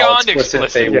see It's how beyond explicit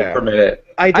explicit. they will Yeah. permit it.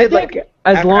 I I did think like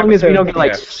as after long as we episode- don't get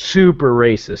like yeah. super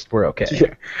racist, we're okay.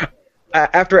 Yeah.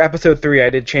 After episode 3, I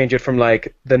did change it from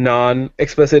like the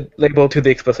non-explicit label to the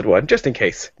explicit one, just in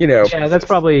case. Yeah, that's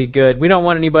probably good. We don't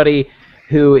want anybody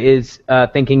who is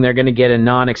thinking they're going to get a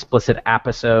non-explicit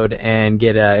episode and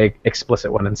get a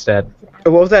explicit one instead.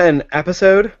 What was that? An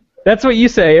episode? That's what you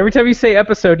say. Every time you say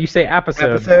episode, you say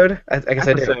episode. Episode? I guess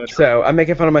I Episode. did. So I'm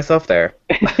making fun of myself there.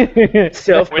 Way to go,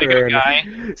 Self-burn.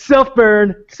 guy. Self-burn.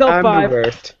 I'm the Self-five.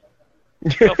 worst.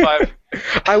 Still 5.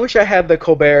 I wish I had the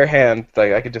Colbert hand,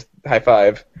 like I could just high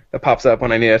five that pops up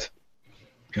when I need it.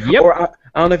 Yep. Or I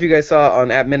don't know if you guys saw on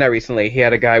At Midnight recently, he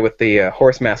had a guy with the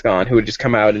horse mask on who would just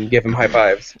come out and give him high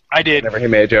fives I did. whenever he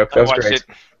made a joke. That I was watched great. it.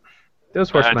 Those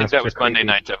horse I think masks that was are Monday creepy.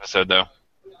 night's episode, though.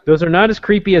 Those are not as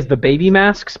creepy as the baby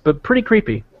masks, but pretty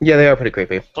creepy. Yeah, they are pretty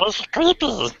creepy. Once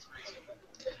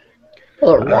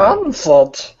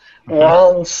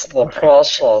the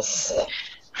precious.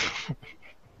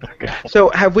 So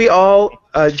have we all,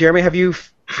 Jeremy, have you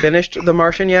finished The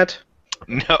Martian yet?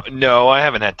 No, I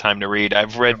haven't had time to read.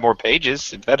 I've read more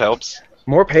pages, if that helps.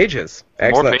 More pages.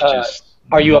 Excellent. More pages.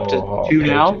 Are you up to Oh, 2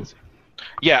 now? pages.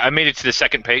 Yeah, I made it to the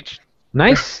second page.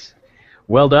 Nice.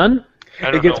 Well done. I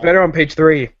don't It gets know. better on page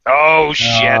 3. Oh,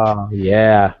 shit. Oh,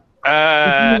 yeah.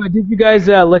 Did Did you guys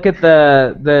look at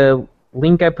the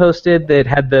link I posted that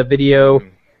had the video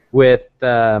with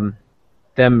them?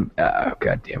 Oh,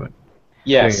 God damn it!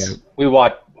 Yes.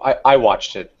 Yeah. I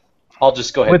watched it. I'll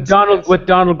just go ahead. With and say Donald yes. with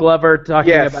Donald Glover talking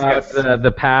Yes, about yes.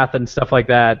 the path and stuff like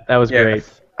that. That was great.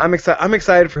 Yes. I'm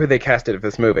excited for who they casted for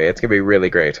this movie. It's going to be really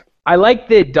great. I like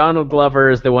that Donald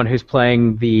Glover is the one who's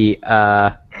playing the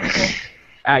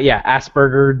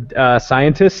Asperger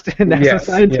scientist, NASA Yes,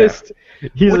 scientist.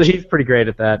 He's pretty great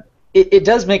at that. It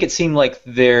does make it seem like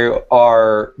they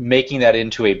are making that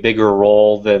into a bigger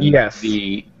role than Yes.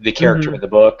 the character in the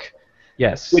book,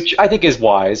 Yes. which I think is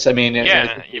wise. I mean,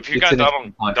 Yeah, if you got an Donald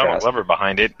interesting contrast. Glover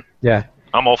behind it, Yeah.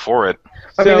 I'm all for it.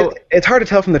 I So- mean, it's hard to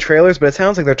tell from the trailers, but it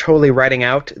sounds like they're totally writing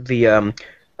out the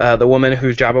woman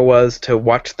whose job it was to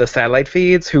watch the satellite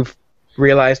feeds, who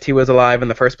realized he was alive in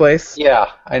the first place. Yeah,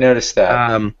 I noticed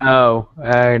that. Oh,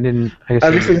 I didn't. I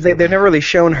At least guess they've never really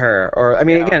shown her, or I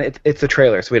mean, Yeah. again, it's a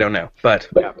trailer, so we don't know. But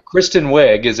But Kristen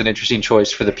Wiig is an interesting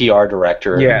choice for the PR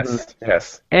director. yes,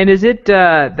 yes. And is it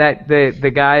that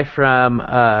the guy from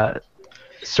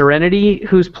Serenity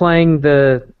who's playing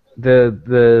the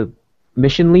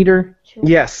mission leader?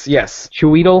 Yes, yes,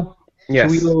 Chiweedle?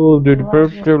 yes. Oh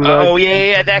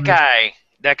yeah, that guy.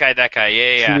 Yeah.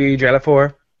 Chewie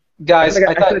Jalafor. Guys, I I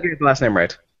thought I thought got the last name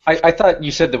right. I thought you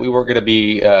said that we weren't going to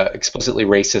be explicitly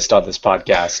racist on this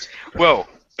podcast. Whoa,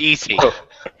 easy.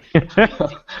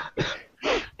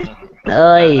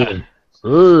 Oy.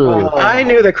 Ooh. I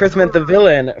knew that Chris meant the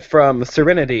villain from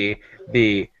Serenity,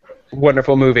 the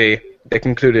wonderful movie that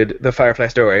concluded the Firefly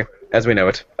story as we know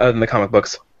it, other than the comic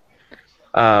books.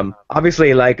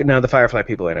 Obviously, like, none of the Firefly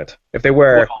people in it. If they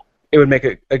were, Well, it would make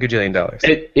a gajillion dollars.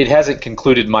 it hasn't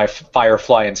concluded my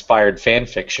Firefly-inspired fan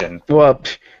fiction. Well,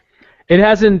 It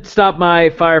hasn't stopped my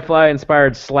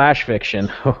Firefly-inspired slash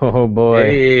fiction. Oh boy.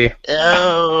 hey,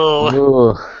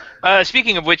 Oh. Ooh.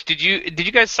 Speaking of which, did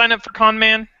you guys sign up for Con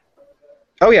Man?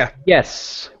 oh yeah,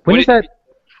 Yes. When What is that?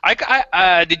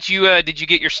 Did you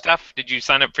get your stuff? Did you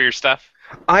sign up for your stuff?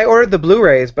 I ordered the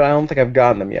Blu-rays, but I don't think I've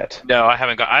gotten them yet. No, I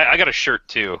haven't got. I got a shirt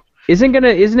too. Isn't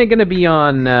it gonna be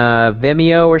on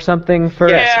Vimeo or something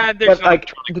first? Yes, Yeah, there's but, an like,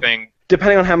 electronic thing.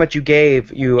 Depending on how much you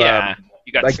gave, you Yeah,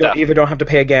 you got like stuff. either don't have to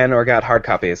pay again or got hard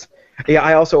copies. Yeah,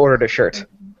 I also ordered a shirt,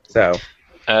 so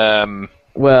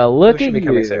Well, look it should at be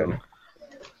coming you, soon.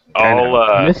 I'll.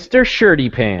 Mr. Shirty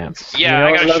Pants. Yeah, You know,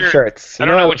 I got a love shirt. shirts. I You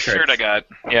don't know love what shirt shirts. I got.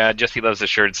 Yeah, Jesse loves the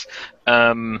shirts.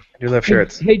 You love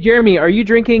shirts. Hey, Jeremy, are you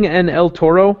drinking an El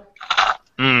Toro?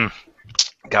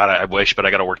 God, I wish, but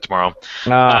I got to work tomorrow.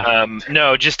 Ah.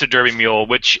 No, just a Derby Mule,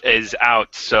 which is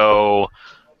out, so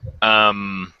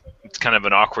it's kind of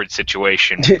an awkward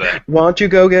situation. But Why don't you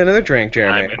go get another drink,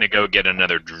 Jeremy? I'm gonna go get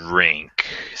another drink.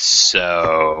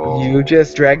 So You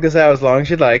just drag this out as long as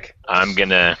you'd like. I'm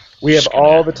gonna. We have just gonna-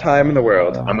 all the time in the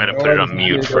world. I'm gonna put it on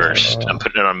mute first. I'm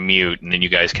putting it on mute, and then you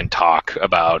guys can talk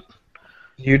about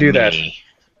You do that. me.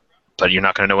 But you're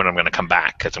not gonna know when I'm gonna come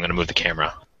back because I'm gonna move the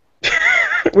camera.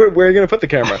 Where are you going to put the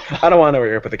camera? I don't want to know where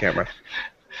you're going to put the camera.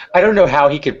 I don't know how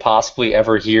he could possibly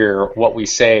ever hear what we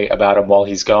say about him while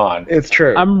he's gone. It's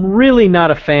true. I'm really not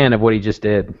a fan of what he just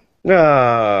did.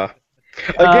 Again,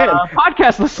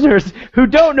 Podcast listeners who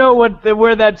don't know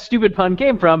where that stupid pun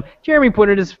came from, Jeremy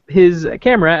pointed his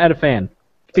camera at a fan,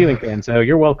 ceiling fan. So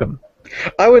you're welcome.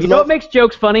 I would You know love. what makes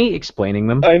jokes funny? Explaining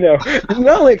them. I know.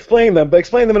 Not only explain them, but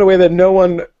explain them in a way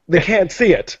that they can't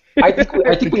see it. I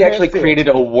think we actually created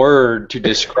a word to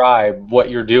describe what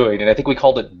you're doing, and I think we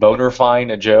called it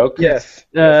bonerfying a joke. Yes.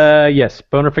 Yes,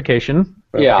 bonerification.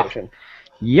 Yeah. Notification.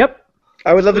 Yep.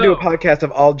 I would love to do a So- podcast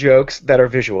of all jokes that are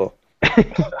visual.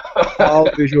 All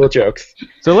visual jokes.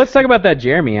 So let's talk about that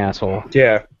Jeremy asshole.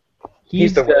 Yeah.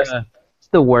 He's the worst. He's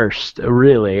the worst,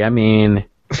 really. I mean,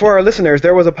 For our listeners,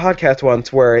 there was a podcast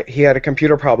once where he had a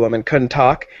computer problem and couldn't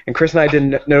talk, and Chris and I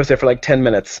didn't notice it for like 10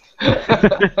 minutes.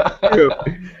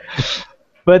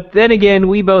 but then again,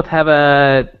 we both have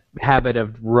a habit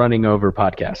of running over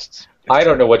podcasts. I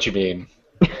don't know what you mean.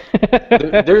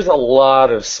 There's a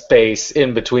lot of space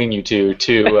in between you two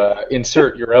to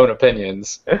insert your own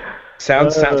opinions.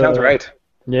 Sounds right.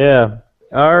 Yeah.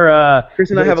 Our Chris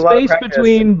and I the have a lot of space practice.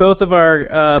 between both of our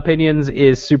opinions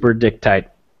is super dick tight.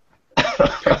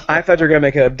 I thought you were going to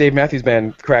make a Dave Matthews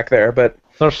Band crack there, but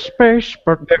The space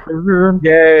between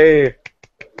yay.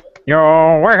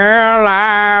 your will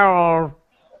out.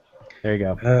 There you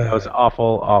go. That was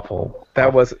awful.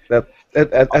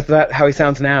 That's not how he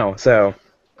sounds now, so.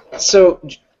 So,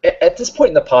 at this point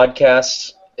in the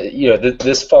podcast,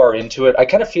 this far into it, I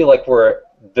kind of feel like we're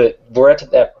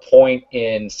at that point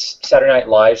in Saturday Night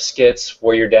Live skits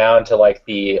where you're down to like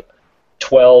the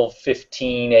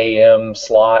 12:15 a.m.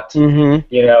 slot. Mm-hmm.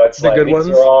 It's The like good these ones?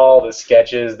 are all the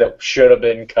sketches that should have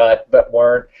been cut but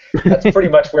weren't. That's pretty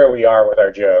much where we are with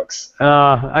our jokes.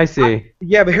 I see.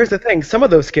 Yeah, but here's the thing. Some of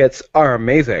those skits are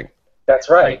amazing. That's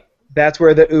right. That's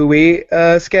where the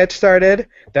Ooey sketch started.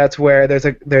 That's where there's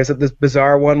this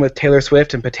bizarre one with Taylor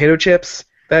Swift and potato chips.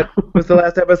 That was the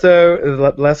last episode,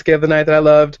 the last skit of the night that I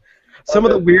loved. Some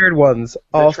of the weird ones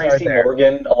all started Tracy there.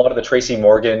 Morgan, a lot of the Tracy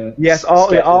Morgan. Yes, all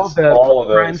sketches, of all of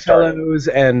Brian those started. Fellows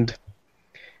and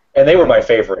And they were my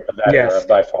favorite of that Yes. era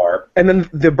by far. And then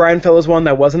the Brian Fellows one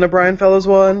that wasn't a Brian Fellows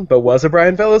one, but was a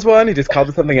Brian Fellows one. He just called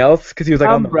it something else because he was like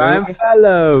on I'm the Brian moon.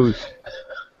 Fellows.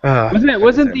 Ah,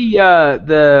 Wasn't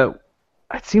the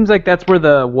it seems like that's where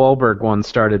the Wahlberg one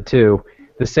started too.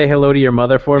 The Say Hello to Your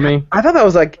Mother for Me. I thought that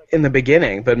was like in the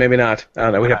beginning, but maybe not. I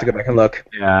don't know. We'd have to go back and look.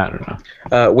 Yeah, I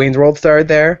don't know. Wayne's World starred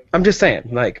there. I'm just saying,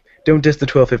 like, don't diss the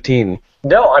 1215.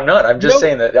 No, I'm not. I'm just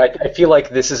saying that I feel like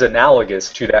this is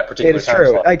analogous to that particular It is time true.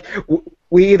 slot. Like,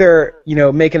 we either,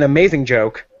 make an amazing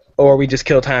joke, or we just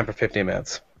kill time for 15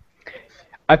 minutes.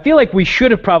 I feel like we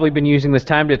should have probably been using this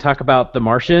time to talk about The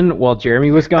Martian while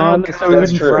Jeremy was gone. Oh, so we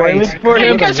that's wouldn't true. spoil it Right. for You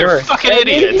him. guys are fucking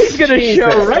idiots. He's gonna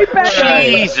show right back up.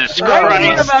 Jesus Right when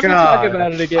we're Christ. about to talk God.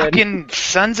 about it again. Fucking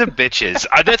sons of bitches.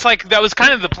 That was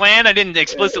kind of the plan. I didn't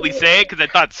explicitly say it because I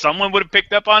thought someone would have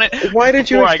picked up on it. Why did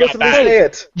you before I got explicitly back. say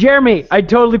it? Jeremy, I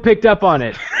totally picked up on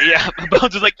it. Yeah,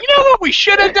 Bones was like, you know what we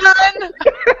should have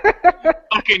done?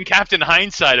 Fucking Captain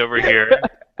Hindsight over here.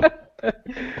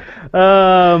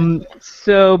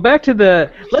 So back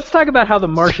to let's talk about how The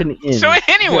Martian ends. So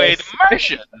anyway, The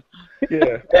Martian.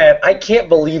 Yeah. Man, I can't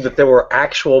believe that there were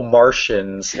actual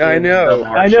Martians. I in know. The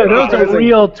I know, Martian. that was a Amazing.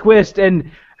 real twist,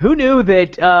 and who knew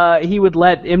that he would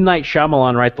let M. Night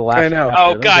Shyamalan write the last I know. chapter? Oh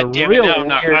That was God a damn it! real No, I'm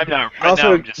not. weird- I'm not. Also,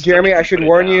 now I'm just Jeremy, I gonna should put it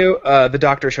warn down. you, the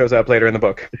Doctor shows up later in the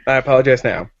book. I apologize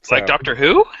now. So. Like Doctor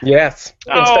Who? Yes.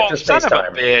 Oh, Inspector son of a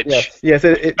Space-Time. bitch! Yes.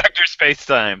 It, Inspector Space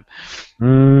Time.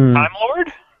 Mm. Time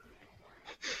Lord.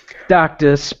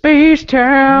 Dr. Space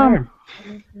Town.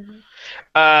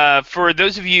 For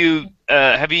those of you,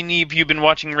 have any of you been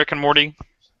watching Rick and Morty?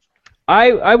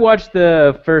 I watched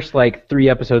the first 3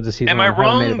 episodes of season Am 1. I haven't made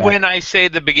wrong it back. when I say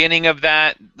the beginning of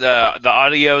that the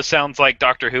audio sounds like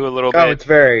Doctor Who a little bit? Oh, it's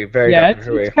very, very Yeah,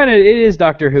 Doctor Who-y. it's kind of it is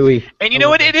Doctor Who-y. And you know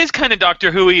what? It is kind of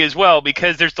Doctor Who-y as well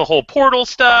because there's the whole portal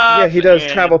stuff. Yeah, he does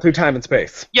and- travel through time and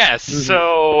space. Yes.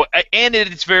 So and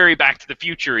it's very Back to the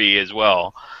Future-y as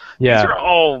well. These Yeah. are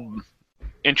all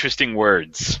interesting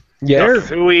words. Yeah. Doctor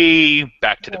Who-y,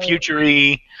 Back to the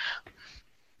Future-y.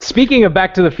 Speaking of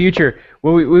Back to the Future,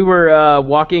 when we were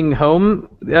walking home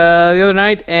the other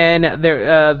night, and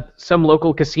there some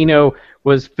local casino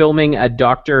was filming a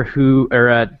Doctor Who or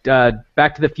a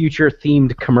Back to the Future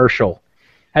themed commercial.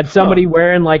 Had somebody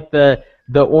wearing the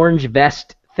orange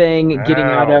vest thing getting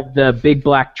out of the big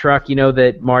black truck,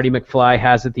 that Marty McFly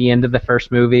has at the end of the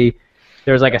first movie.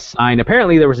 There was a sign.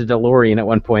 Apparently there was a DeLorean at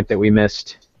one point that we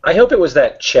missed. I hope it was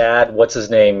that Chad, what's his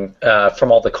name,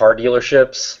 from all the car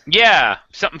dealerships. Yeah,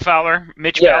 something Fowler,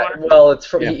 Mitch Yeah, Fowler. well, it's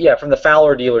from from the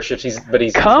Fowler dealerships.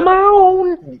 He's Come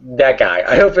on! that guy.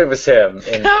 I hope it was him.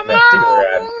 In Come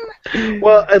that particular ad.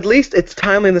 Well, at least it's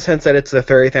timely in the sense that it's the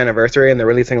 30th anniversary and they're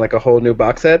releasing a whole new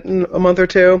box set in a month or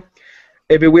two.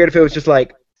 It'd be weird if it was just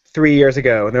 3 years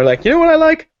ago and they're like, you know what I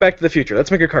like? Back to the Future. Let's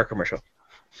make a car commercial.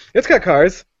 It's got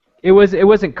cars. It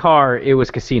wasn't car, it was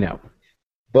casino.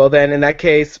 Well, then, in that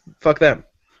case, fuck them.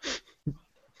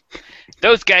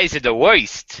 Those guys are the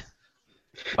worst.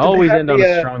 Always have end on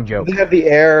the, a strong joke. They have the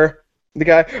air. The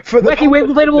guy for the Wacky wave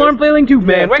inflatable arm flailing tube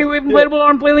man. Yeah. Wacky wave inflatable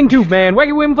arm flailing tube man.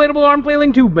 Wacky wave inflatable arm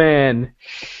flailing tube man.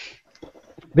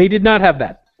 They did not have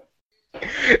that.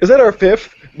 Is that our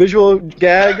 5th visual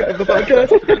gag of the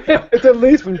podcast? It's at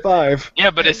least been 5.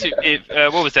 Yeah, but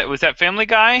what was that? Was that Family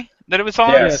Guy that it was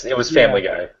on? Yes, it was Family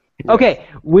Guy. Okay,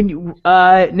 when you,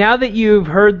 now that you've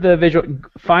heard the visual,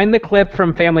 find the clip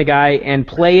from Family Guy and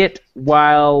play it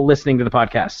while listening to the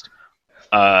podcast.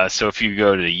 So if you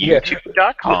go to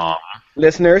YouTube.com,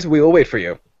 Listeners, we will wait for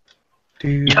you.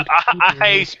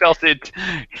 I spelt it.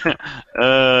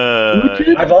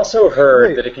 I've also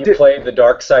heard that if you play The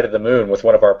Dark Side of the Moon with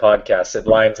one of our podcasts, it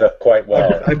lines up quite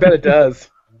well. I bet it does.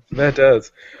 That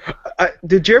does.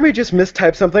 Did Jeremy just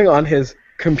mistype something on his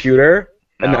computer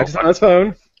and No. not just on his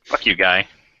phone? Fuck you, guy.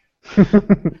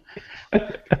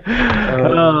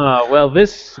 Well,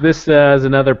 this is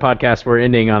another podcast we're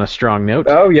ending on a strong note.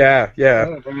 Oh yeah. I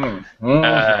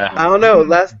don't know.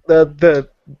 Last the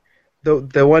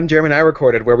one Jeremy and I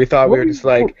recorded where we thought we were just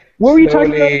what were you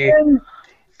talking about slowly again?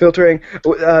 filtering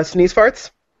sneeze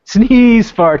farts.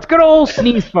 Sneeze farts. Good old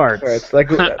sneeze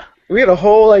farts. We had a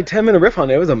whole 10-minute riff on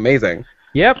it. It was amazing.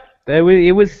 Yep,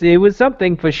 it was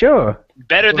something for sure.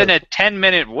 Better than a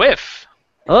 10-minute whiff.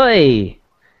 Oi,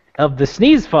 of the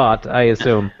sneeze fart, I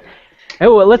assume.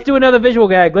 Oh, well, let's do another visual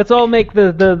gag. Let's all make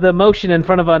the motion in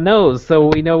front of our nose so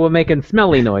we know we're making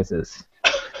smelly noises.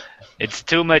 It's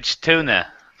too much tuna.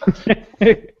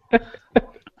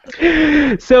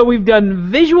 So we've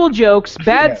done visual jokes,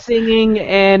 bad singing,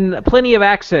 and plenty of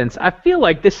accents. I feel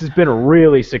like this has been a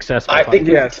really successful I think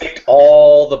podcast. we've ticked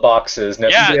all the boxes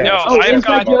necessary. Yeah, no, Oh, I've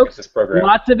inside got jokes. This program.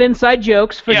 Lots of inside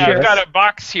jokes for yeah, sure. I've got a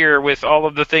box here with all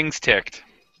of the things ticked.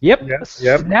 Yep. Yep.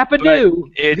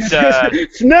 Snap-a-doo. It's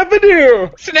Snap-a-doo!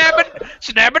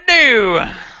 snap-a-doo.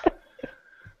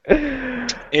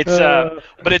 It's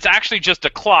but it's actually just a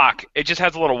clock. It just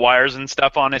has little wires and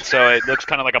stuff on it, so it looks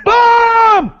kind of like a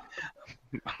bomb.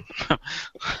 Bomb!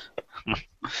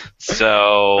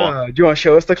 So Do you want to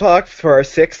show us the clock for our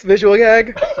 6th visual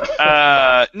gag?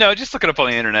 no, just look it up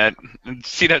on the internet and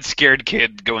see that scared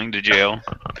kid going to jail.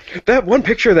 That one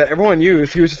picture that everyone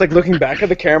used, he was just like looking back at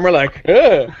the camera like,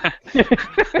 ugh. Like,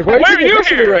 why Why are you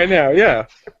picture me here? right now? Yeah.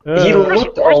 He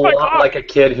looked a where's my lot clock? like a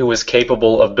kid who was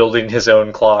capable of building his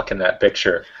own clock in that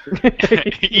picture.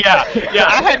 yeah,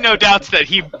 I had no doubts that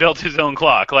he built his own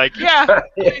clock. Like, yeah,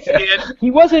 thanks, kid. He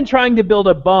wasn't trying to build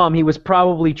a bomb. He was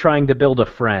probably trying to build a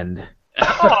friend.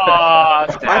 Aw,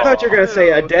 I thought you were going to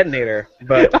say a detonator,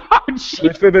 but Oh, gee.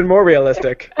 which would have been more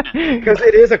realistic. Because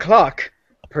it is a clock,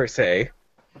 per se.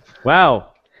 Wow.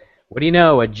 What do you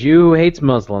know? A Jew who hates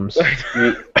Muslims.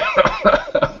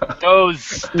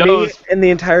 those Me and the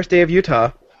entire state of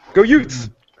Utah. Go Utes!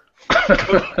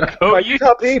 oh, My you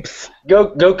Utah peeps! Go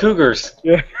Cougars.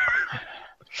 Yeah.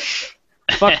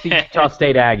 Fuck the Utah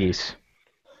State Aggies.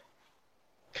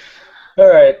 All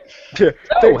right.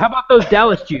 Oh, how about those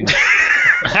Dallas Jews?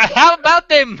 How about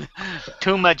them?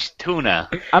 Too much tuna.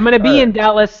 I'm gonna be in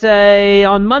Dallas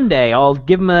on Monday. I'll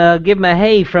give him a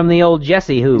hey from the old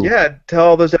Jesse Who. Yeah, tell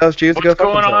all those Dallas Jews to go What's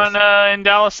fuck going themselves. on in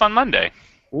Dallas on Monday?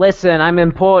 Listen, I'm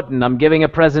important. I'm giving a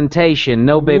presentation.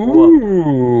 No big whoop.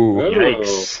 Ooh.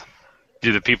 Yikes.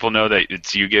 Do the people know that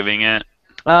it's you giving it?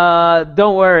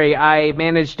 Don't worry. I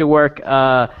managed to work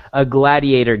a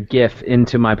gladiator GIF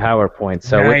into my PowerPoint,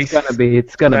 so Nice.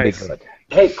 it's gonna Nice. be good.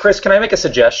 Hey, Chris, can I make a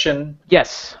suggestion?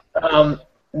 Yes.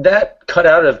 That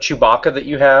cutout of Chewbacca that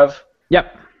you have,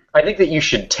 Yep. I think that you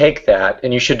should take that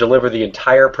and you should deliver the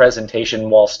entire presentation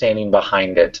while standing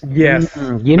behind it. Yes.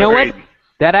 You know what? Agreed.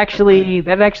 That actually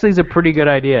is a pretty good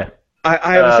idea.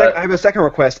 I have a second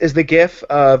request. Is the GIF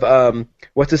of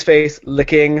what's his face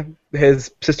licking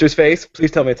his sister's face?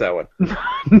 Please tell me it's that one.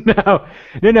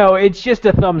 No. It's just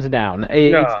a thumbs down.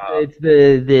 It's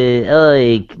the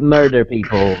like murder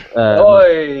people.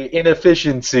 Oi,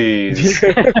 inefficiencies.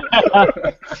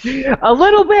 A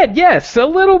little bit, yes, a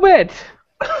little bit.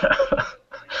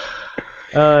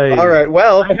 All right.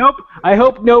 Well, I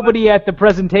hope nobody at the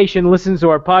presentation listens to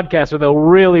our podcast, or they'll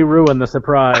really ruin the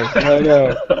surprise. I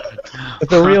know.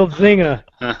 It's a real zinger.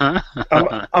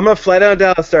 I'm gonna fly down to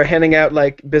Dallas, start handing out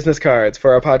like business cards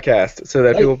for our podcast, so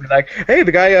that people will be like, "Hey,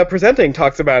 the guy presenting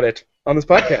talks about it on this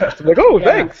podcast." I'm like, "Oh,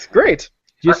 thanks, great."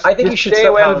 I think you should stay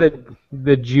away somehow- with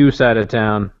the Jew side of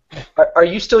town. Are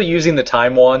you still using the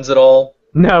time wands at all?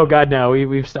 No, God, no.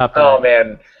 We've stopped that. Oh,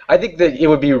 man. I think that it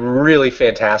would be really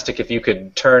fantastic if you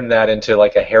could turn that into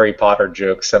like a Harry Potter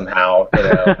joke somehow. You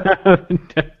know,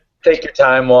 take your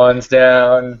time wands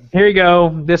down. Here you go.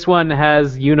 This one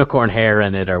has unicorn hair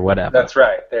in it, or whatever. That's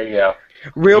right. There you go.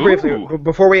 Real briefly, Ooh.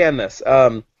 before we end this,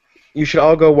 you should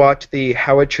all go watch the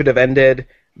 "How It Should Have Ended"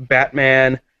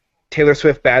 Batman Taylor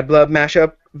Swift Bad Blood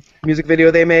mashup music video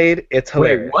they made. It's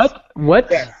hilarious. What?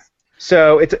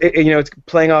 So it's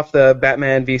playing off the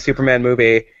Batman v Superman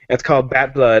movie. And it's called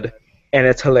Bat Blood, and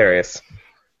it's hilarious.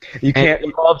 You And can't. it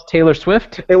involves Taylor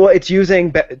Swift? It's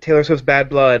using Taylor Swift's Bad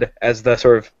Blood as the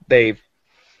sort of they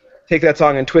take that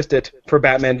song and twist it for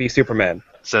Batman v Superman.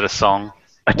 Is that a song?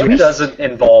 What doesn't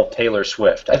involve Taylor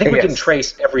Swift? I think we Yes. can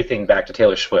trace everything back to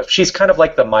Taylor Swift. She's kind of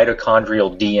like the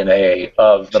mitochondrial DNA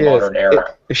of the She is. modern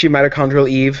era. Is she mitochondrial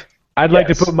Eve? I'd like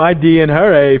Yes. to put my D in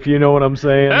her A, if you know what I'm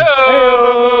saying.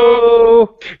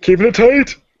 Oh! Keeping it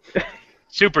tight.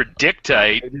 Super dick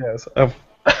tight. Yes. I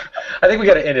think we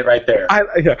got to end it right there. I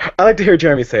like to hear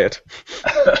Jeremy say it.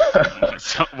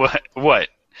 So, what?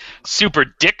 Super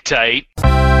dick tight.